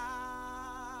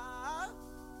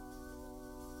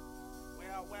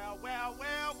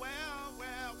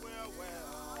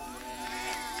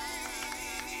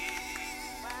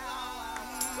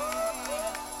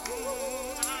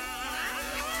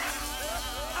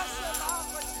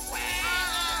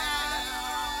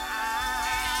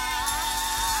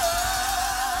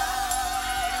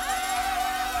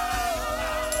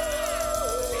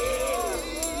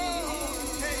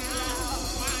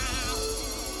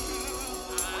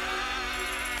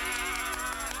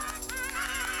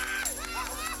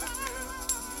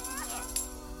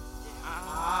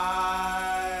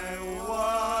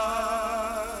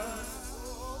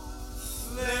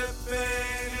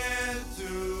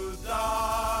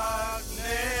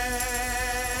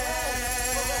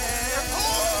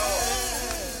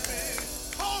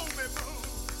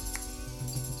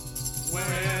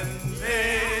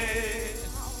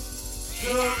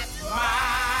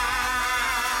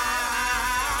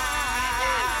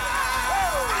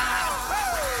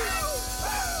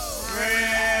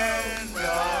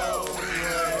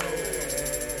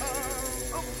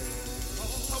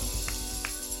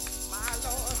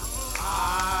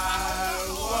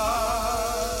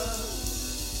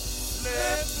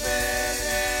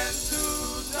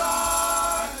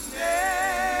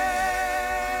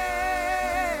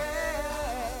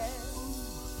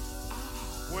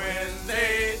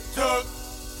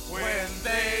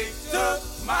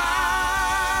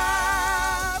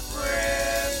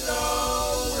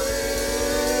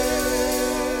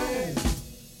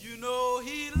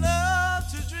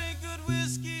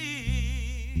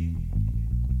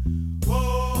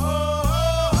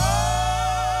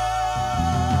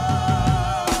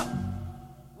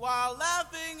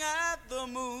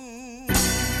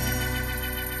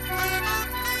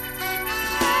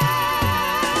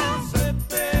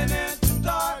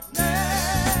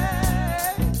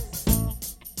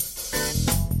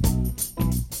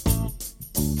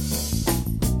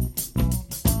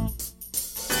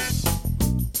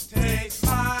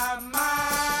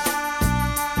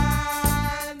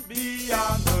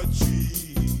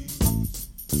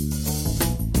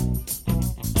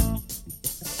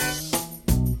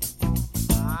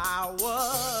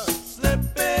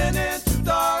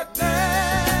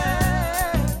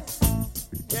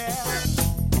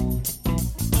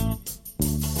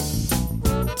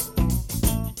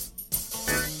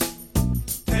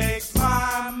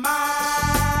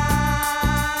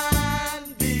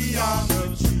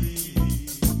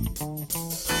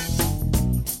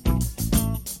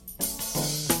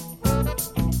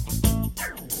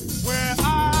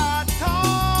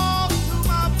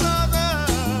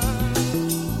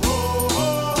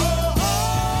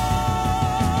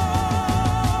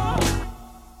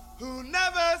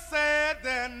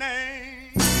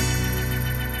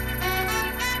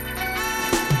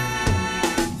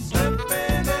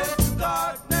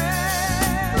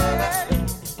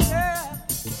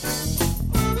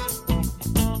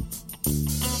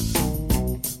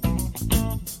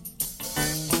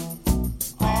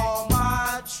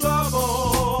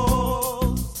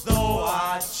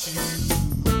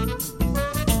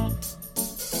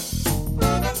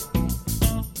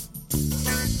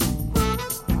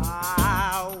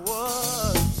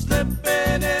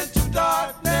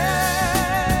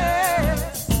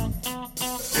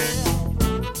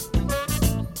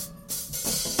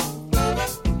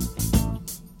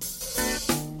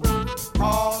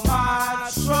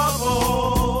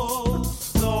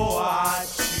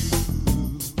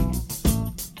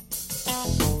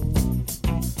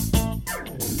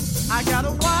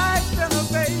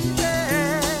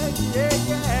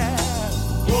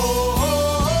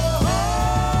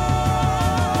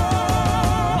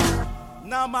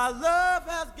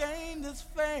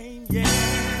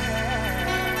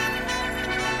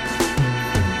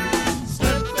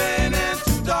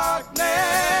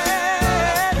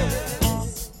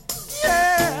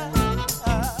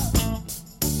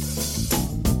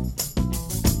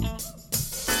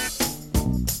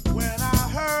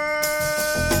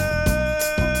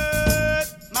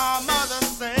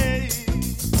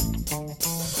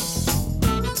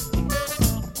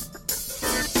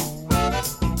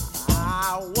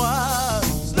 I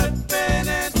was slipping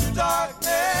into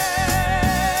darkness.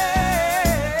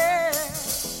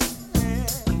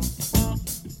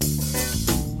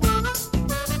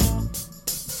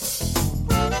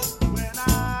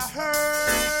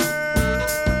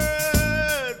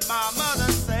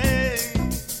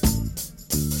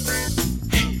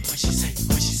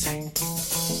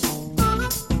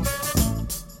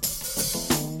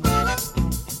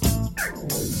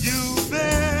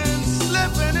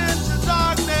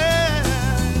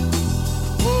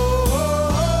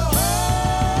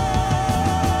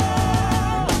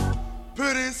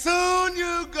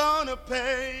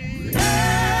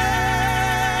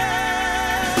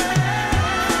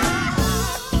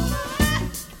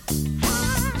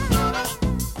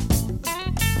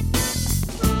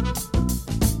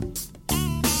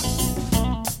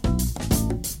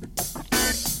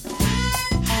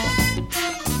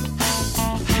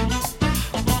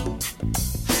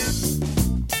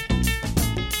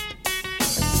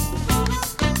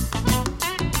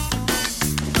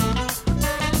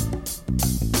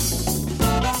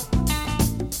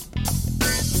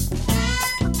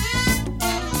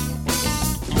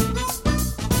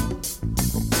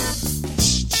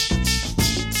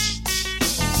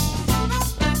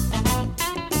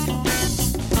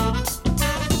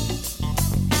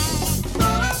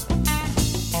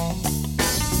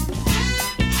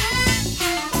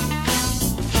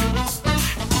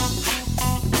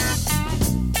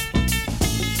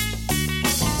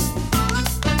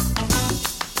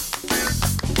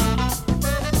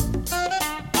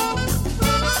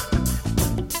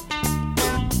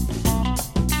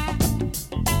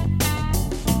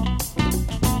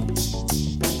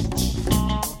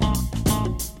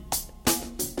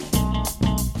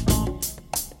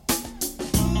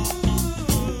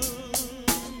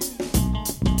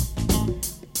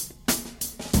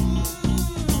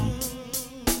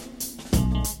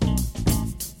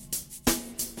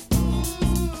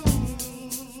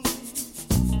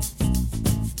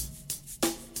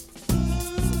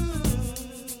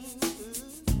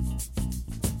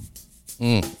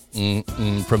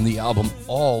 From the album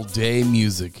All Day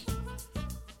Music.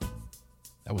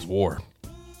 That was War.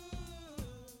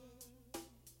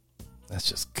 That's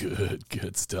just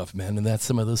good stuff, man. And that's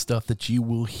some of the stuff that you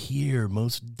will hear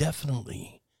most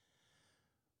definitely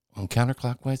on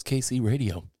Counterclockwise KC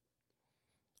Radio.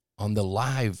 On the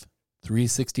Live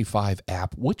 365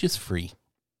 app, which is free.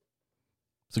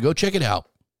 So go check it out.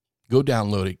 Go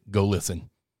download it. Go listen.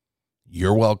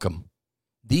 You're welcome.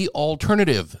 The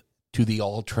alternative to the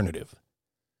alternative.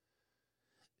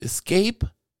 Escape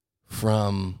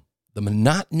from the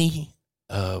monotony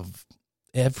of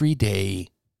everyday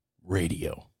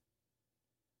radio.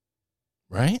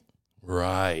 Right?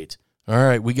 Right. All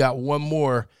right, we got one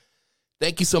more.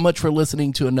 Thank you so much for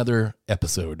listening to another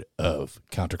episode of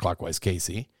Counterclockwise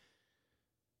KC.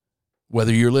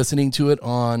 Whether you're listening to it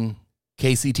on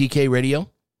KCTK Radio,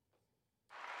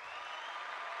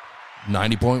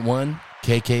 90.1,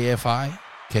 KKFI,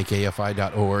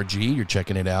 kkfi.org. You're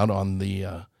checking it out on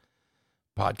the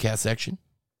podcast section.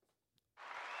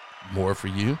 More for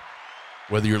you.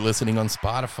 Whether you're listening on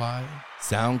Spotify,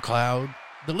 SoundCloud,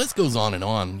 the list goes on and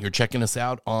on. You're checking us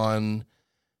out on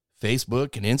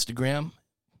Facebook and Instagram.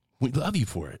 We love you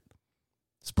for it.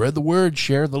 Spread the word,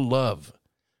 share the love.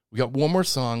 We got one more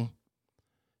song.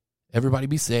 Everybody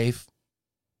be safe.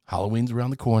 Halloween's around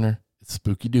the corner. It's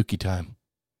spooky dookie time.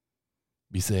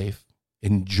 Be safe.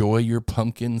 Enjoy your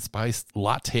pumpkin spice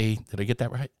latte. Did I get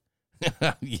that right?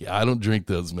 Yeah, I don't drink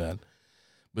those, man.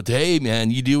 But hey,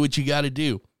 man, you do what you got to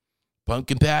do.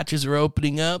 Pumpkin patches are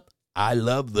opening up. I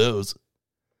love those.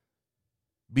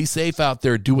 Be safe out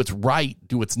there. Do what's right.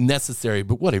 Do what's necessary.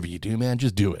 But whatever you do, man,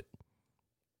 just do it.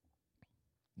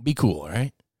 Be cool, all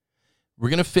right? We're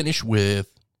going to finish with,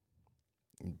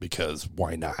 because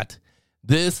why not?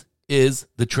 This is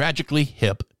the Tragically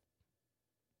Hip.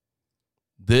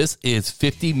 This is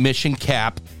 50 Mission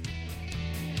Cap.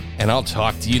 And I'll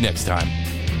talk to you next time.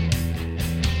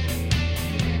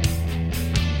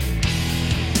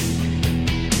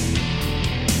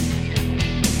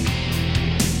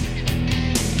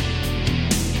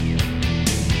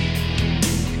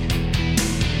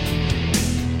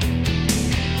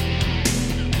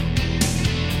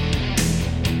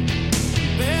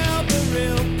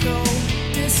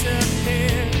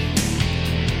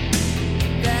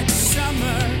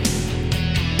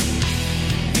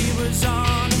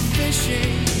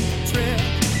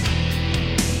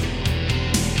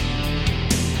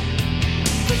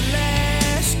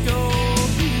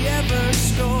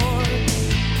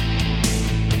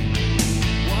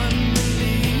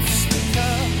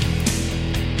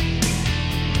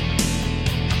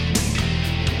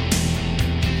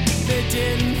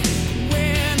 Didn't